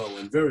 multi-layered. Oh,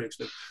 and very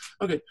expensive.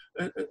 Okay,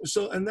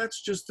 and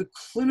that's just the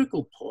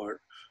clinical part.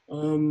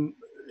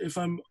 If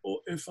I'm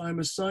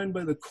assigned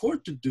by the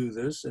court to do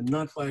this and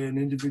not by an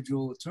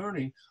individual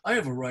attorney, I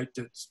have a right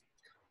to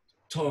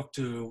talk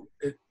to,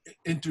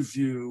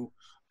 interview,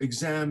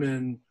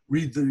 examine,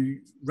 read the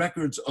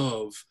records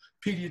of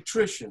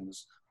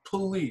pediatricians,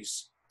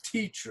 police,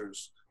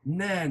 teachers,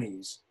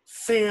 nannies,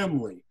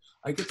 family.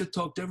 I get to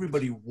talk to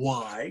everybody.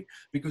 Why?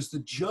 Because the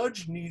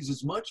judge needs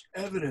as much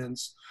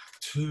evidence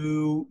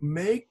to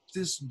make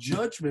this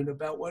judgment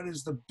about what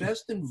is the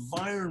best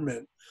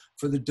environment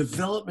for the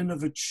development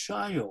of a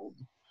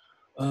child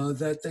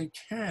that they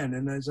can.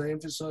 And as I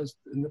emphasized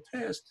in the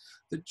past,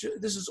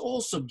 this is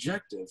all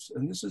subjective,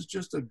 and this is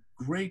just a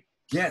great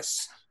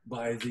guess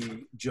by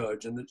the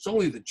judge. And it's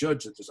only the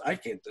judge that I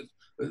can't.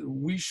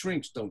 We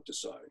shrinks don't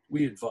decide.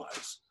 We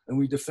advise, and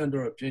we defend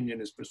our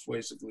opinion as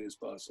persuasively as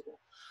possible.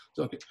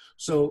 So, okay.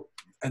 So,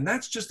 and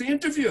that's just the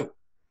interview.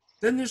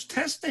 Then there's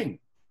testing.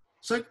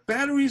 It's like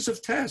batteries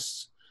of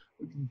tests,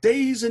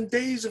 days and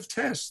days of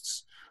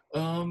tests.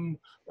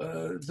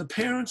 The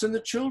parents and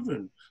the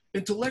children,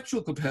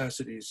 intellectual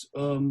capacities,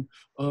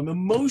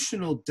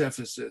 emotional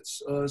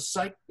deficits,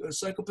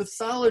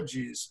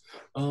 psychopathologies.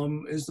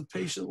 Is the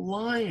patient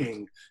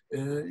lying?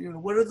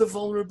 What are the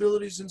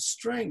vulnerabilities and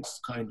strengths,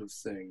 kind of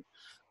thing.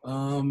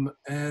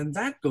 And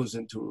that goes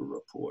into a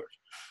report.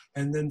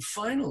 And then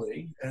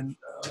finally, and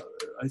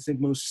I think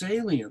most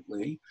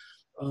saliently,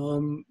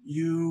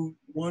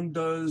 one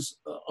does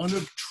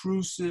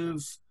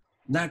unobtrusive,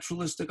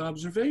 naturalistic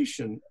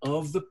observation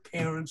of the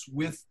parents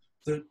with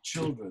the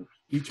children.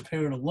 Each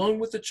parent alone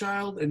with the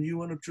child, and you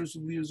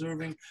unobtrusively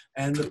observing,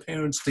 and the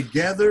parents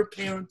together,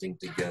 parenting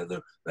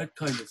together, that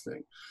kind of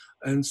thing.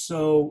 And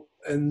so,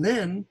 and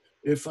then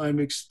if I'm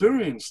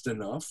experienced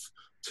enough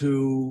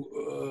to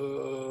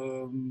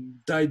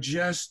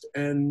digest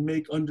and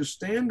make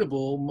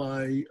understandable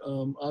my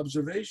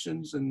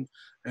observations and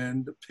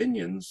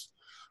opinions,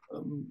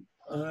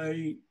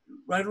 I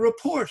write a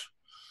report.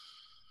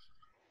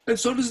 And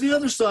so does the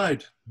other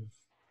side.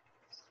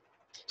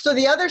 So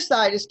the other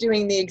side is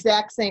doing the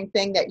exact same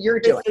thing that you're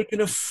doing. If they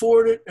can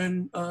afford it,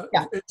 and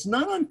Yeah. It's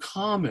not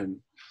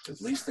uncommon, at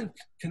least in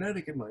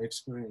Connecticut, my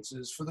experience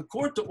is, for the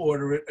court to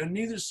order it, and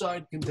neither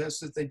side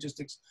contests it. They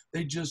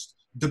just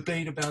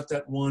debate about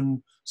that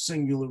one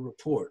singular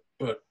report.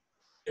 But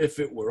if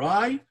it were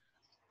I'm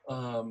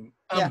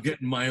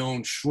getting my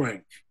own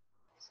shrink,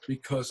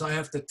 because I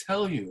have to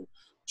tell you,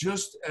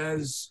 just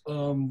as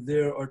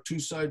there are 2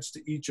 sides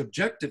to each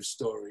objective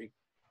story,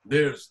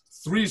 there's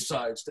 3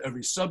 sides to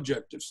every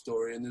subjective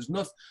story, and there's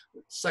nothing.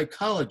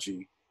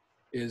 Psychology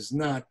is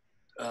not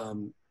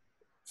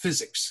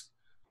physics.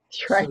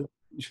 Right.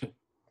 So,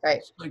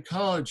 right.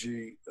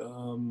 Psychology,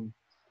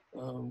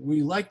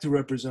 we like to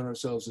represent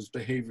ourselves as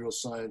behavioral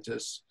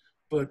scientists,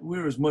 but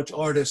we're as much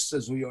artists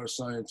as we are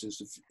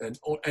scientists, and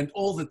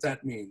all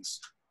that means.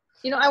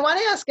 I want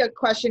to ask a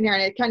question here,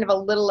 and it's kind of a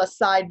little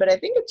aside, but I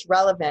think it's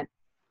relevant.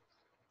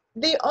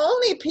 The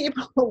only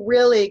people who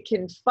really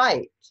can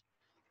fight,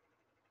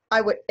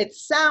 it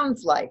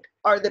sounds like,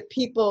 are the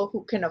people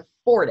who can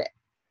afford it.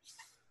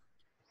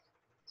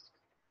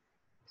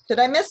 Did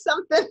I miss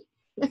something?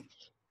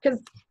 Because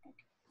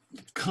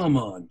come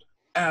on,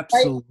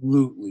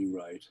 absolutely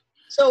right.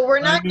 So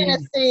we're not going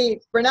to see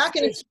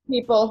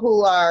people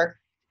who are,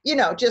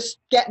 just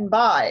getting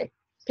by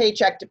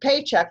paycheck to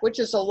paycheck, which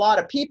is a lot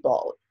of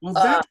people. Well,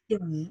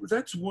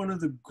 that's one of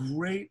the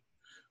great.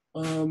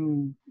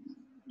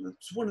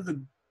 It's one of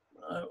the,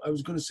 I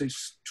was going to say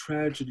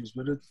tragedies,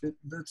 but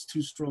that's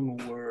too strong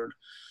a word.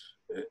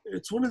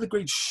 It's one of the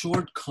great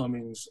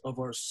shortcomings of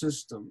our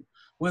system,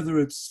 whether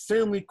it's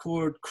family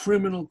court,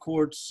 criminal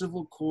court,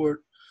 civil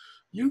court.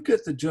 You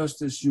get the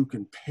justice you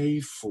can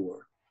pay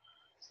for.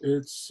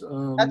 That's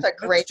a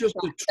great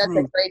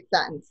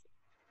sentence.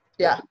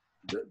 Yeah.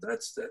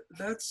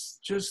 That's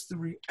just the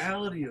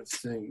reality of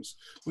things,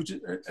 which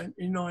is, and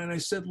I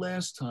said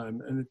last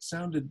time, and it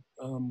sounded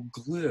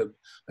glib.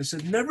 I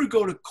said, never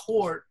go to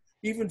court,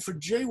 even for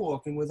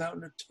jaywalking, without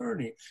an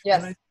attorney.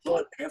 Yes. And I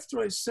thought after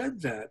I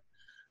said that,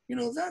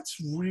 that's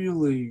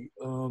really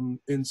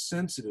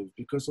insensitive,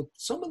 because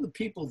some of the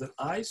people that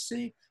I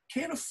see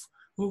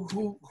who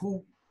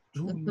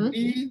who Mm-hmm.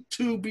 need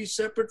to be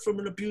separate from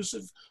an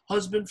abusive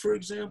husband, for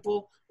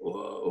example,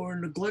 or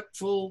a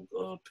neglectful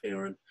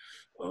parent,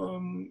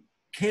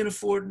 can't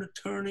afford an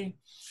attorney.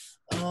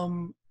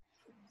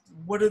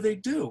 What do they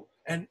do?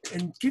 And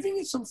giving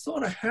it some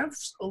thought, I have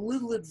a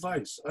little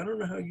advice. I don't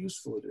know how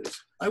useful it is.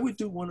 I would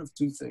do one of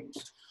two things.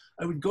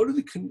 I would go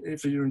to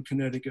if you're in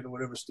Connecticut or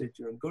whatever state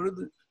you're in, go to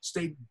the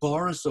state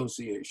bar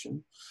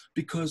association,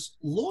 because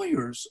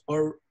lawyers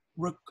are,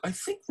 I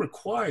think,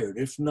 required,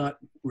 if not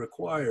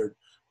required,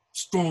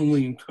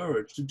 strongly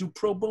encouraged to do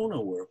pro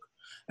bono work.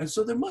 And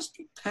so there must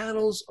be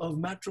panels of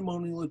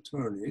matrimonial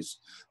attorneys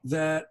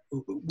that,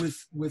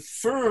 with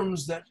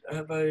firms that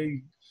have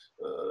a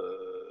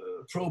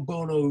pro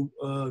bono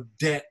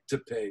debt to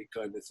pay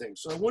kind of thing.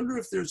 So I wonder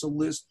if there's a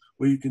list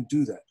where you can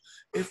do that.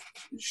 If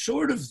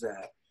short of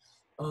that,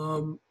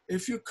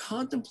 if you're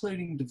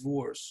contemplating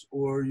divorce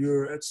or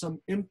you're at some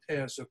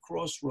impasse or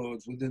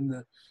crossroads within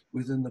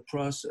the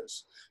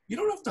process, you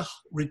don't have to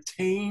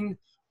retain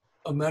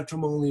a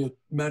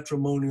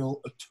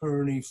matrimonial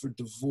attorney for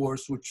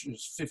divorce, which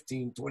is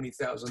 $15,000,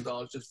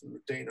 $20,000 just for the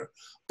retainer.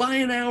 Buy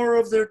an hour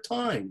of their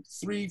time,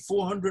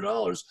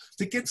 $300-400,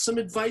 to get some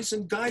advice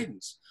and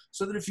guidance,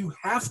 so that if you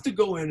have to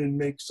go in and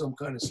make some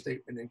kind of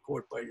statement in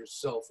court by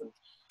yourself, and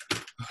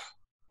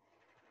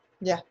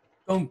yeah,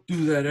 don't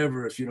do that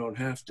ever if you don't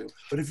have to.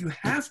 But if you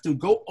have to,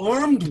 go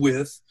armed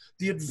with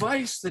the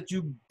advice that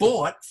you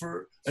bought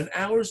for an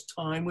hour's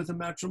time with a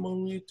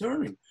matrimonial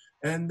attorney,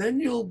 and then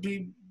you'll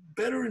be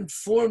better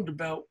informed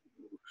about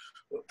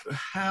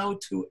how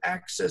to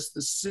access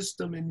the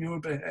system in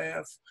your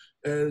behalf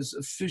as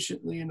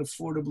efficiently and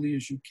affordably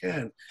as you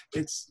can.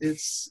 It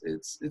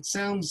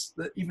sounds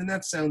that even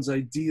that sounds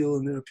ideal,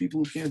 and there are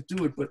people who can't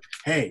do it. But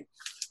hey,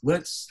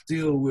 let's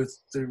deal with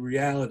the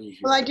reality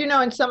here. Well, I do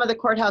know in some of the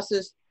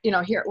courthouses,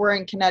 here we're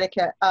in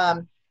Connecticut,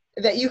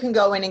 that you can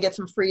go in and get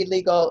some free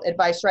legal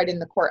advice right in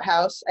the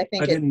courthouse. I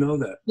didn't know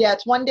that. Yeah,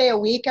 it's one day a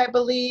week, I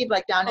believe,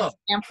 like down in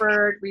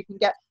Stamford, where you can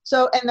get.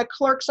 So, and the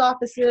clerk's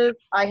offices,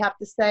 I have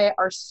to say,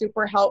 are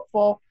super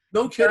helpful.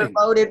 No kidding.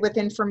 They're loaded with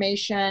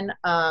information.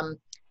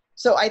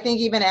 So I think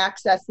even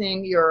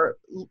accessing your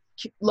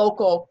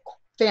local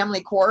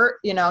family court,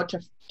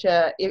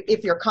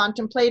 if you're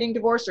contemplating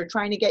divorce or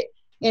trying to get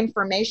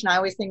information, I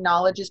always think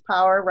knowledge is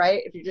power,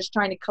 right? If you're just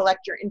trying to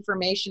collect your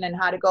information and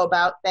how to go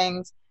about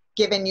things,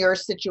 given your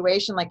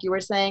situation, like you were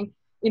saying,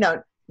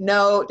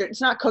 no,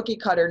 it's not cookie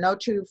cutter. No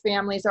two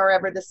families are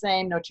ever the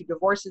same. No two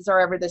divorces are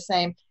ever the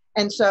same.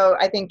 And so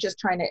I think just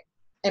trying to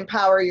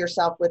empower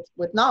yourself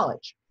with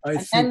knowledge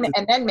and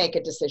then make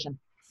a decision.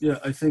 Yeah,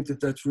 I think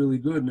that's really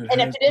good.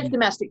 And if it is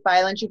domestic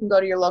violence, you can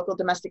go to your local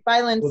domestic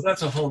violence. Well,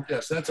 that's a whole,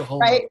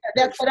 right?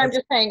 That's what I'm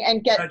just saying,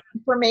 and get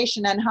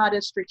information on how to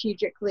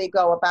strategically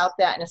go about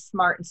that in a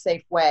smart and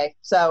safe way.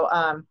 So,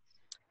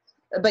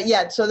 but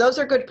yeah, so those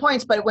are good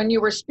points. But when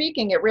you were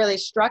speaking, it really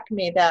struck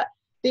me that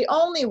the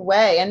only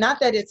way, and not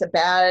that it's a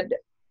bad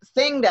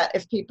thing, that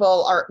if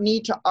people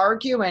need to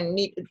argue and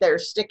they're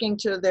sticking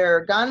to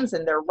their guns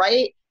and they're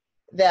right,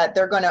 that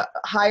they're going to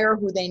hire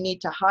who they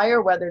need to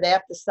hire, whether they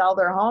have to sell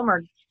their home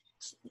or,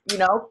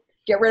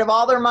 get rid of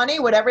all their money,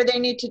 whatever they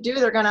need to do,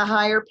 they're going to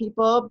hire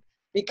people,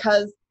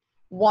 because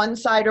one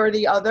side or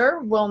the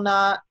other will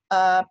not,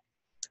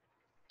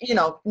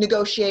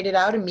 negotiate it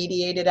out and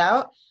mediate it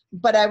out.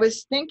 But I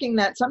was thinking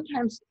that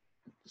sometimes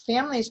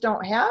families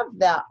don't have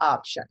that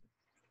option.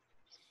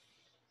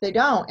 They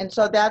don't. And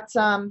so that's,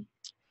 well,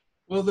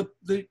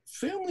 the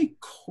family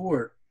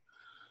court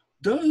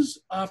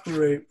does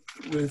operate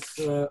with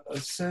a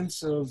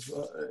sense of,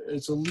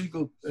 it's a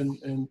legal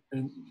and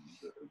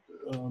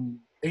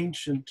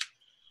ancient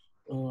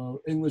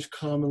English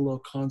common law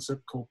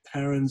concept called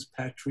parens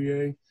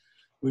patriae,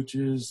 which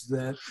is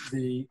that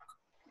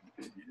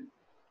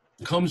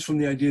comes from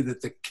the idea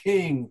that the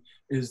king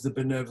is the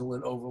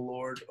benevolent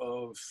overlord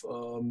of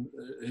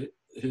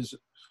his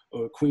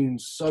or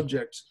queen's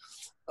subjects.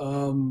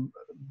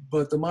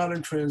 But the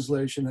modern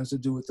translation has to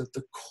do with that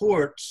the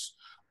courts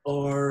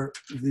are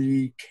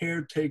the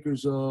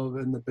caretakers of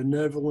and the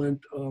benevolent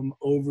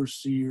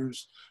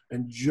overseers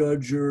and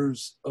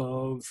judgers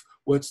of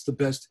what's the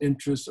best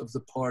interest of the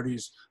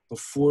parties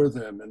before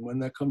them. And when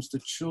that comes to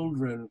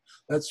children,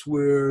 that's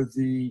where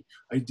the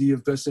idea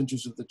of best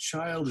interest of the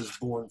child is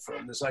born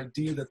from. This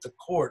idea that the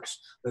courts,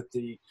 that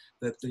the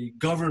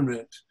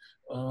government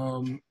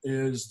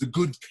is the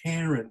good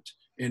parent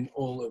in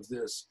all of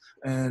this.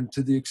 And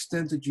to the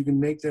extent that you can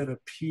make that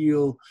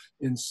appeal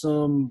in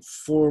some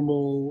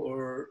formal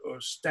or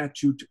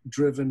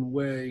statute-driven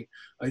way,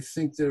 I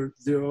think there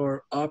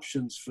are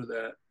options for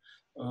that.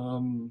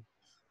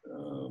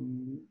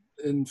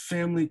 In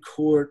family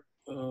court,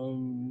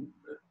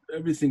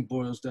 everything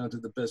boils down to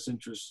the best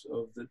interests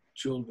of the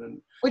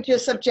children. Which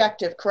is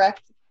subjective,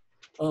 correct?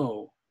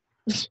 Oh,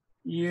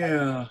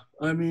 yeah.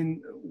 I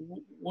mean,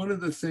 one of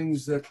the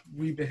things that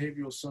we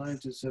behavioral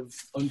scientists have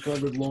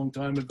uncovered a long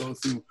time ago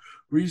through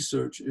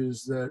research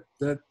is that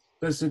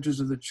best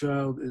interest of the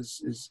child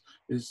is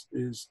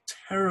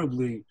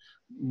terribly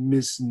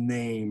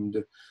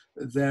misnamed,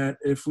 that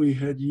if we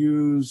had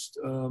used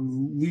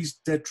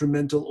least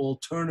detrimental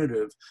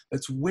alternative,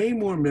 that's way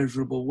more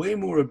measurable, way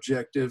more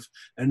objective,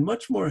 and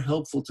much more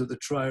helpful to the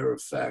trier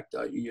of fact,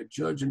 i.e. a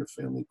judge in a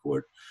family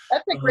court.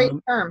 That's a great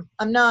term.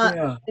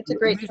 Yeah, It's a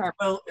great term.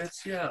 well,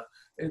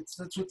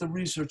 that's what the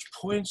research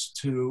points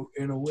to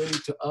in a way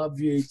to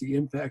obviate the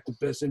impact of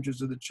best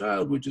interest of the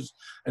child, which is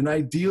an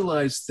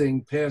idealized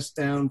thing passed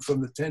down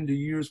from the Tender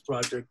Years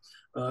project,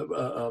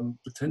 the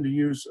Tender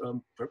Years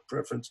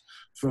preference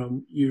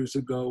from years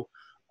ago.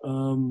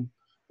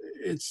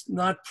 It's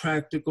not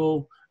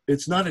practical,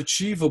 it's not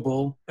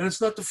achievable, and it's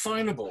not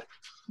definable.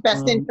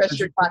 Best interest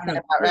you're talking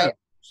about, yeah. right?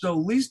 So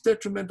least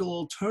detrimental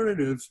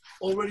alternative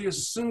already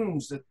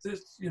assumes that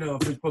this, you know,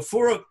 if it's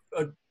before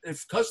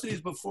if custody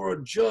is before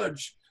a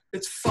judge,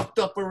 it's fucked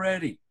up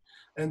already.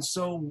 And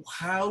so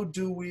how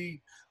do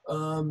we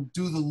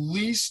do the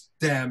least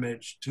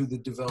damage to the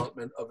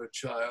development of a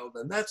child?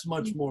 And that's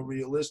much more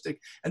realistic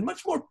and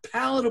much more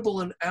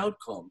palatable an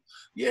outcome.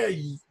 Yeah,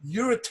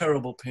 you're a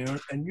terrible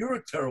parent and you're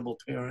a terrible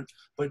parent,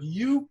 but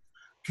you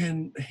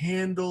can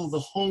handle the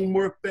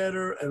homework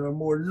better and are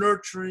more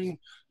nurturing.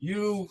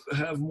 You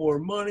have more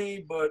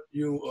money, but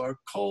you are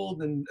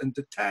cold and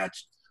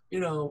detached. You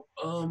know,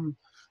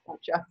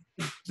 Gotcha.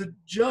 the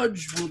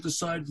judge will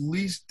decide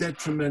least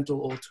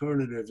detrimental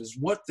alternative is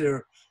what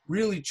they're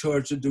really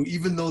charged to do,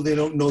 even though they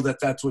don't know that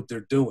that's what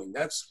they're doing.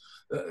 That's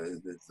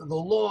the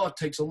law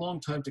takes a long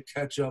time to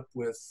catch up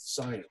with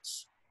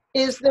science.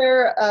 Is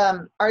there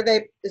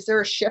is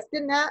there a shift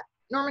in that,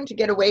 Norman, to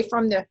get away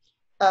from the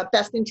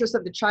best interest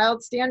of the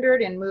child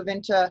standard and move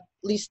into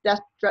least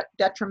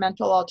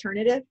detrimental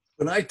alternative?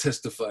 When I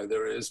testify,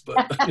 there is,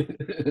 but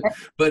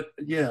but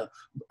yeah,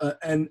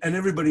 and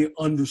everybody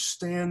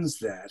understands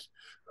that,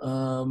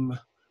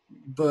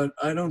 but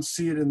I don't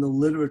see it in the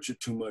literature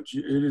too much.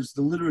 The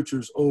literature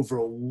is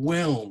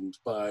overwhelmed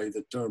by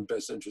the term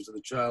best interest of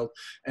the child,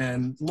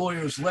 and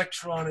lawyers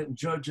lecture on it, and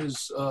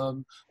judges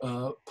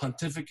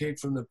pontificate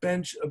from the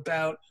bench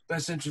about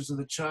best interest of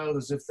the child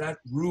as if that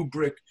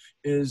rubric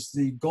is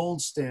the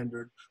gold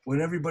standard,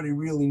 when everybody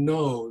really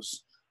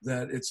knows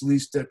that it's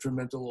least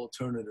detrimental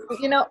alternative.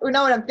 You know what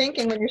I'm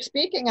thinking when you're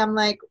speaking? I'm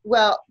like,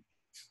 well,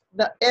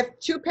 if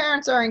two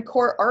parents are in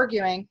court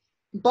arguing,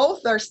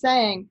 both are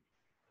saying,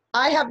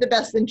 I have the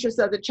best interest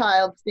of the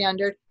child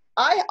standard.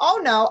 I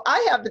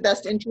have the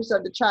best interest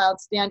of the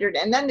child standard.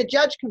 And then the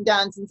judge comes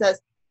down and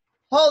says,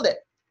 hold it,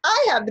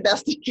 I have the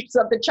best interest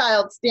of the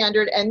child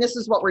standard, and this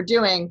is what we're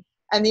doing.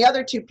 And the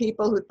other two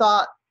people who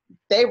thought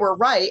they were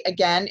right,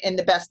 again, in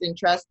the best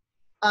interest,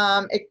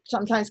 it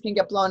sometimes can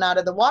get blown out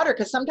of the water,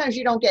 because sometimes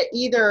you don't get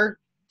either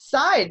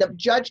side. The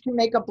judge can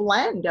make a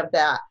blend of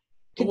that,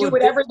 can do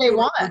whatever they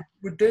want.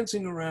 We're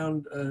dancing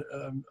around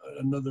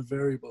another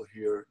variable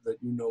here that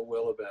you know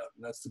well about,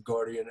 and that's the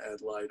guardian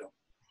ad litem.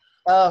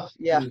 Oh,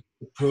 yeah.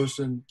 The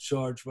person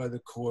charged by the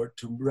court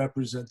to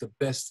represent the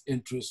best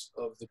interests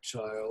of the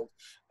child.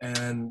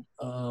 And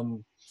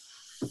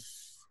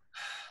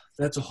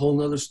that's a whole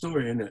nother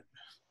story, isn't it?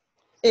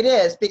 It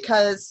is,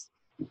 because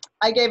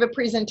I gave a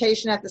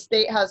presentation at the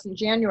State House in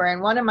January,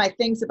 and one of my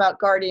things about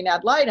guardian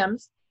ad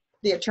litems,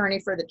 the attorney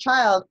for the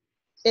child,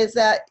 is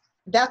that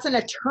that's an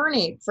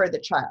attorney for the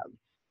child.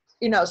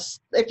 You know,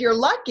 if you're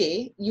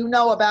lucky, you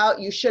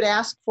should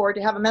ask for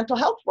to have a mental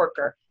health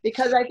worker,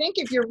 because I think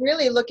if you're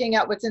really looking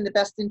at what's in the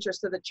best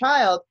interest of the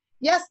child,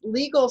 yes,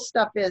 legal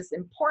stuff is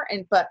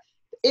important, but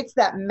it's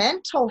that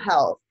mental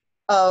health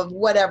of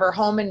whatever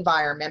home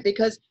environment,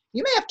 because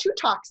you may have two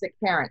toxic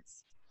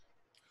parents.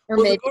 Or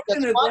well, maybe the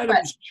guardian ad litem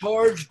is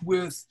charged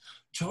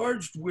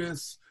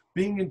with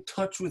being in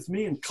touch with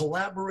me and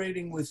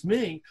collaborating with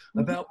me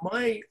about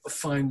my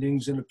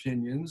findings and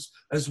opinions,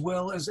 as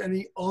well as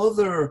any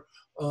other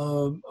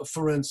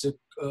forensic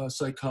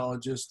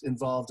psychologist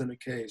involved in a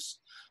case.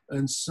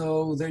 And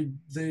so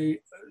the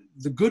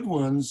good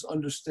ones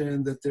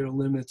understand that their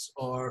limits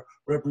are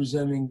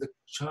representing the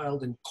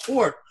child in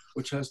court,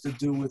 which has to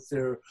do with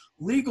their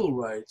legal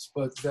rights,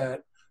 but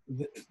that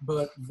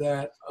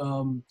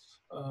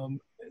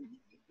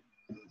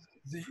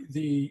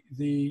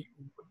the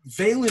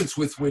valence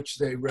with which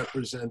they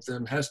represent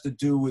them has to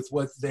do with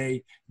what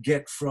they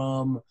get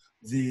from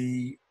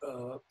the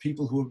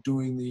people who are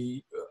doing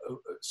the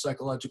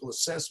psychological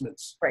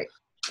assessments. Right.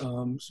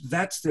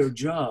 That's their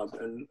job,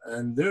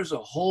 and there's a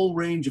whole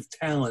range of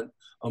talent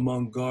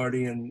among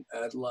guardian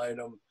ad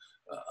litem.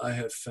 I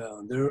have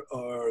found there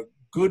are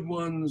good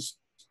ones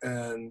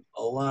and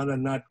a lot of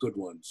not good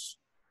ones.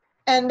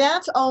 And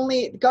that's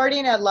only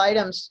guardian ad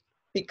litems.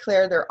 Be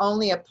clear, they're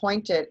only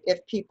appointed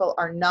if people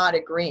are not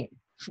agreeing,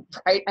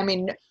 right? I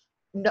mean,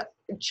 no,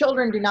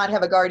 children do not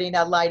have a guardian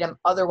ad litem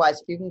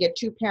otherwise. If you can get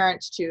two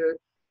parents to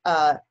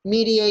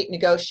mediate,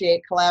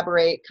 negotiate,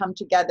 collaborate, come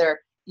together,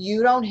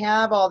 you don't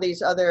have all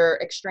these other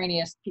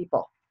extraneous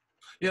people.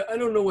 Yeah, I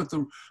don't know what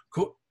the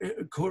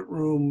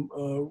courtroom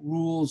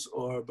rules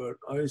are, but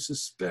I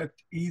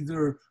suspect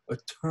either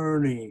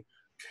attorney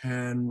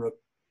can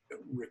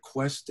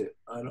request it.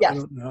 I Yes.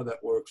 don't know how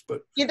that works,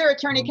 but Either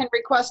attorney can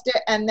request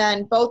it, and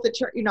then both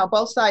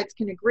sides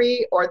can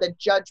agree, or the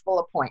judge will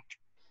appoint.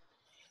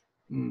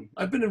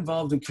 I've been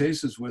involved in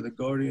cases where the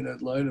guardian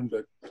ad litem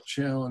got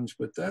challenged,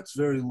 but that's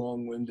very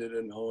long-winded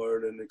and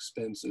hard and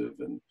expensive.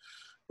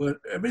 But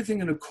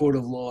everything in a court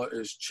of law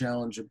is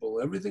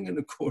challengeable. Everything in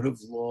a court of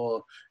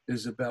law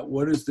is about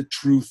what is the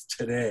truth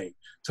today.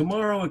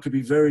 Tomorrow it could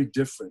be very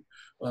different.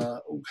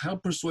 How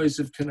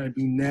persuasive can I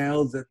be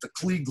now that the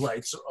Klieg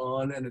lights are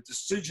on and a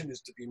decision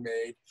is to be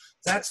made?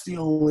 That's the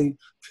only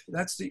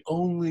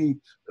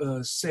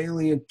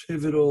salient,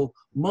 pivotal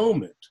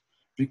moment.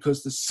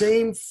 Because the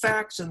same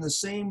facts and the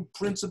same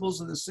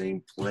principles and the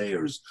same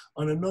players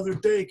on another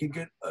day can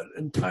get an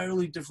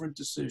entirely different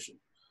decision.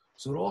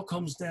 So it all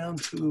comes down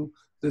to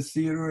the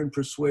theater and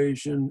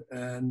persuasion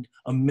and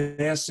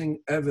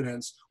amassing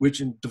evidence, which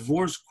in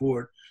divorce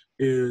court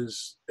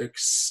is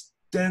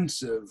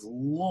extensive,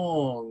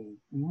 long,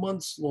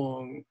 months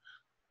long,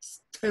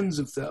 tens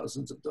of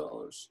thousands of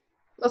dollars.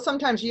 Well,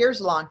 sometimes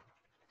years long.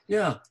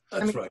 Yeah,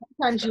 that's right.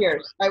 Sometimes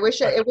years. I wish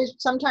it was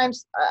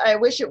sometimes. I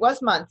wish it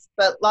was months,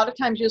 but a lot of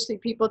times you'll see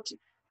people.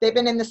 They've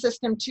been in the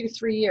system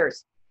 2-3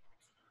 years.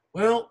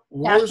 Well,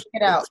 wars,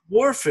 it's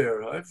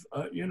warfare.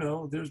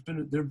 There've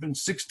been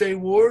 6-day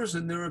wars,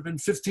 and there have been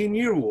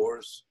 15-year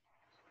wars.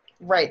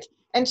 Right.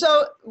 And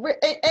so,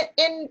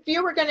 if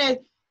you were gonna,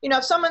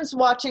 if someone's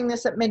watching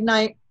this at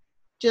midnight,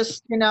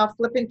 just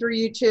flipping through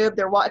YouTube,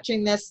 they're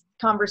watching this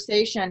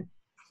conversation.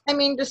 I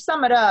mean, to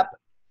sum it up,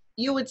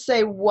 you would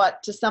say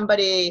what to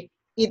somebody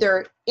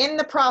either in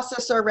the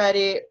process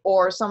already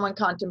or someone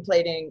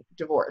contemplating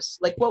divorce?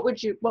 Like,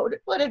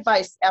 what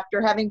advice,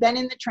 after having been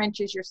in the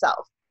trenches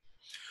yourself?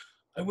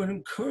 I would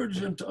encourage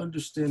them to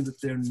understand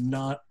that they're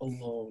not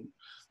alone.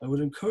 I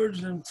would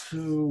encourage them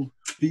to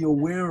be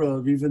aware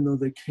of, even though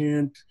they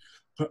can't,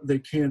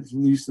 at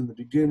least in the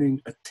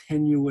beginning,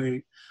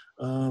 attenuate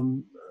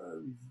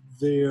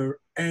their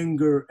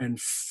anger and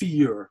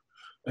fear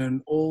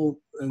and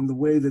the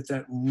way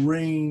that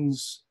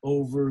reigns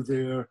over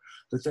their,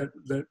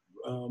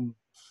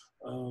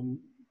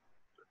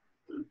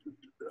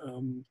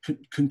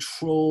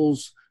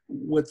 controls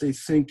what they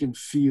think and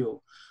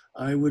feel.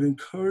 I would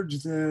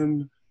encourage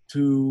them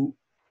to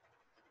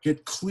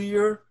get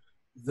clear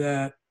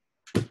that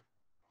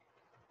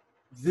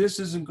this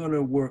isn't going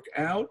to work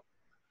out.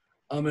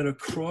 I'm at a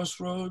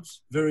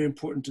crossroads. Very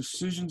important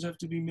decisions have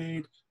to be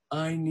made.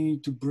 I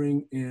need to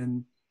bring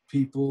in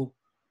people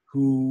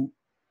who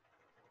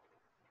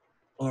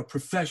are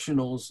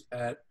professionals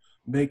at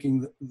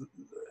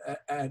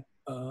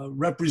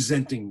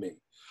representing me,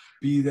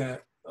 be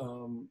that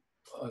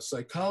a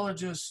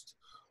psychologist,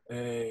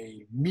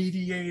 a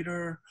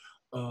mediator,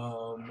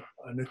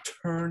 an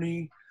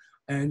attorney,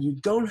 and you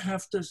don't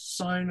have to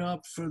sign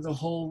up for the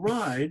whole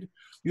ride.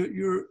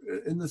 You're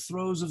in the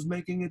throes of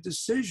making a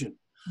decision.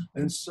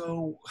 Mm-hmm. And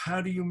so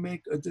how do you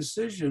make a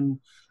decision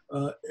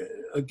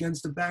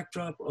against the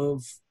backdrop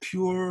of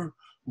pure,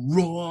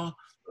 raw,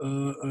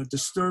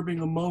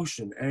 disturbing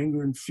emotion,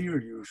 anger and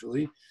fear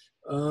usually?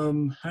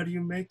 How do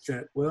you make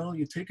that? Well,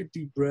 you take a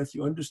deep breath,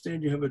 you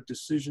understand you have a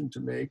decision to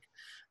make,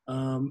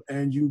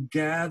 and you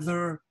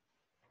gather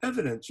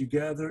evidence, you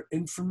gather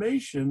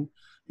information,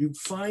 you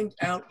find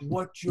out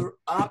what your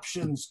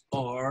options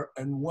are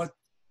and what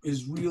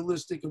is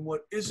realistic and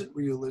what isn't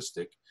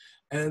realistic,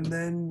 and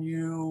then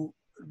you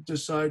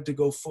decide to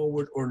go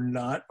forward or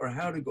not, or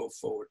how to go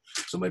forward.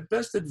 So my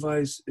best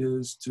advice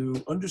is to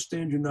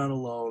understand you're not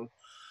alone.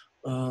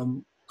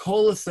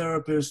 Call a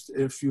therapist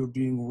if you're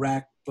being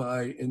racked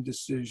by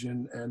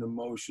indecision and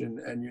emotion,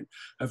 and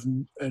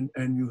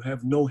you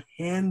have no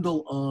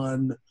handle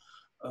on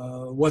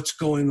what's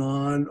going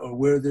on or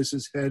where this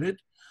is headed,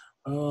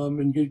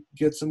 and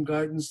get some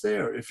guidance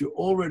there. If you're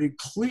already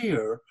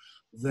clear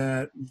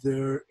that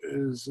there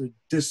is a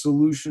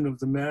dissolution of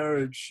the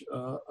marriage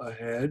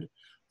ahead,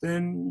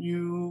 then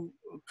you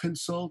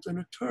consult an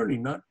attorney,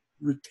 not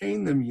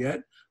retain them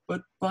yet,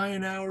 but buy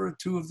an hour or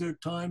two of their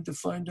time to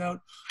find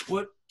out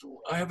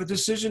I have a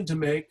decision to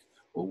make.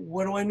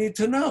 What do I need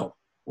to know?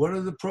 What are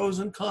the pros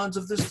and cons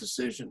of this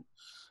decision?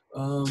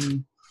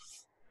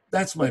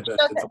 That's my best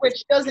advice.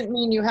 Which doesn't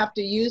mean you have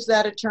to use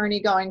that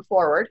attorney going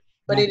forward,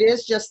 but it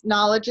is just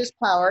knowledge is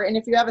power. And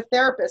if you have a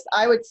therapist,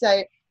 I would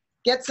say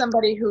get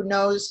somebody who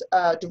knows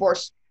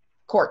divorce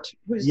court,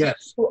 who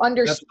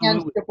understands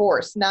absolutely.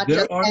 Divorce, not there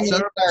just are any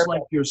therapists therapist.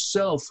 Like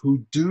yourself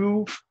who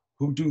do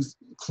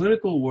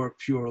clinical work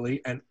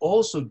purely and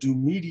also do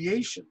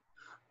mediation.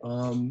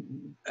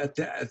 At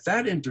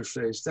that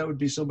interface, that would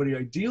be somebody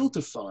ideal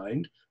to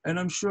find, and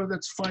I'm sure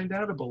that's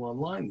find-outable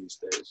online these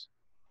days.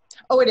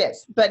 Oh, it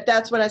is, but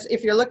that's what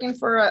if you're looking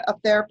for a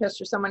therapist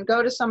or someone,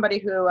 go to somebody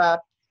who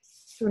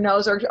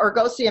knows, or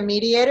go see a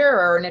mediator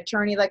or an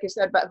attorney, like you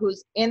said, but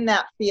who's in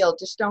that field.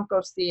 Just don't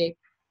go see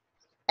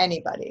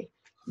anybody.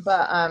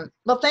 But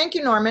well, thank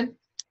you, Norman.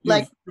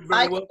 I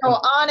can go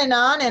on, and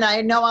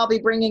I know I'll be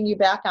bringing you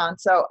back on.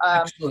 So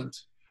excellent.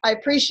 I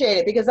appreciate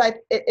it, because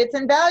it's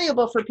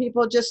invaluable for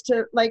people just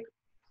to, like,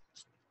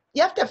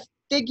 you have to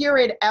figure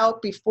it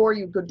out before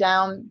you go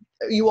down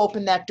you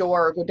open that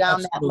door or go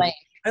down that lane.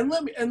 And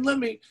let me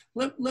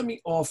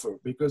offer,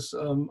 because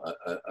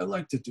I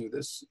like to do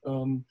this.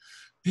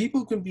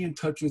 People can be in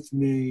touch with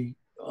me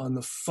on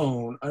the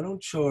phone. I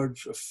don't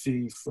charge a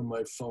fee for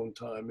my phone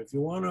time. If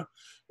you're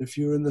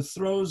in the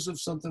throes of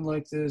something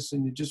like this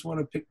and you just want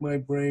to pick my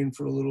brain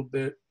for a little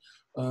bit,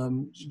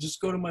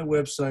 just go to my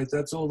website.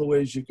 That's all the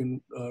ways you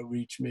can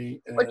reach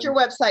me. And what's your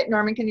website,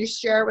 Norman? Can you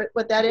share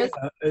what that is?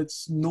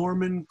 It's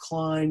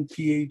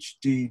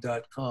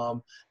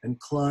normankleinphd.com, and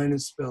Klein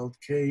is spelled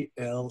Klein.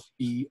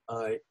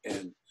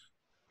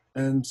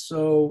 And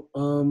so,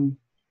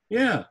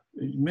 yeah,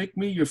 make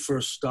me your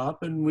first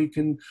stop, and we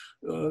can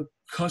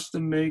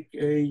custom make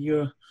a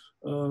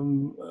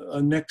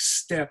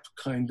next step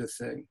kind of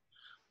thing.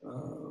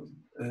 I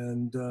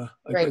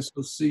guess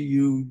I'll see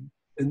you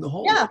in the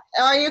hole. Yeah,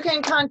 you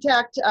can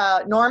contact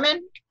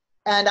Norman,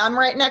 and I'm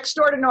right next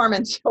door to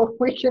Norman, so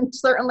we can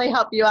certainly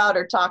help you out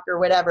or talk or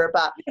whatever.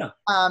 But yeah.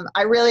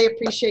 I really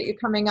appreciate you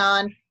coming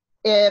on.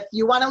 If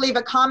you want to leave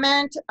a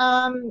comment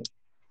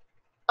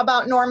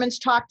about Norman's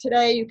talk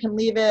today, you can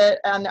leave it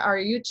on our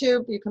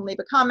YouTube. You can leave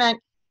a comment.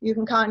 You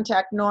can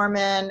contact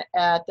Norman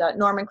at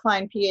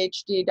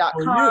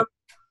normankleinphd.com.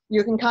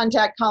 You can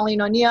contact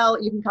Colleen O'Neil.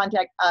 You can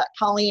contact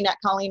Colleen at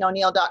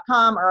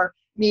colleenoneil.com or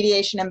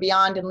Mediation and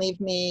Beyond, and leave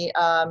me.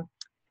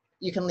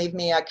 You can leave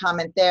me a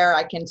comment there.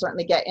 I can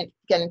certainly get in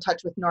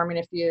touch with Norman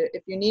if you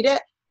need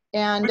it.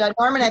 And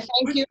Norman, I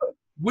thank you.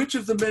 Which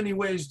of the many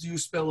ways do you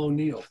spell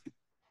O'Neil?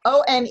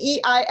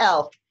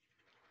 O'Neil.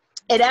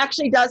 It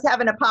actually does have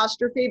an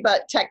apostrophe,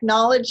 but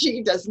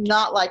technology does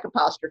not like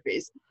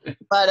apostrophes.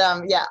 But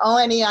yeah,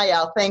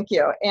 O'Neil. Thank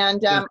you.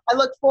 And I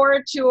look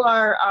forward to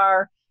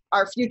our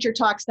future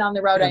talks down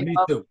the road. Yeah, I know. me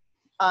too.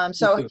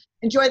 So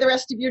enjoy the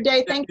rest of your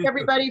day. Thank you,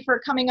 everybody, for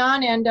coming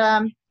on,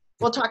 and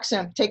we'll talk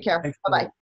soon. Take care. Bye-bye.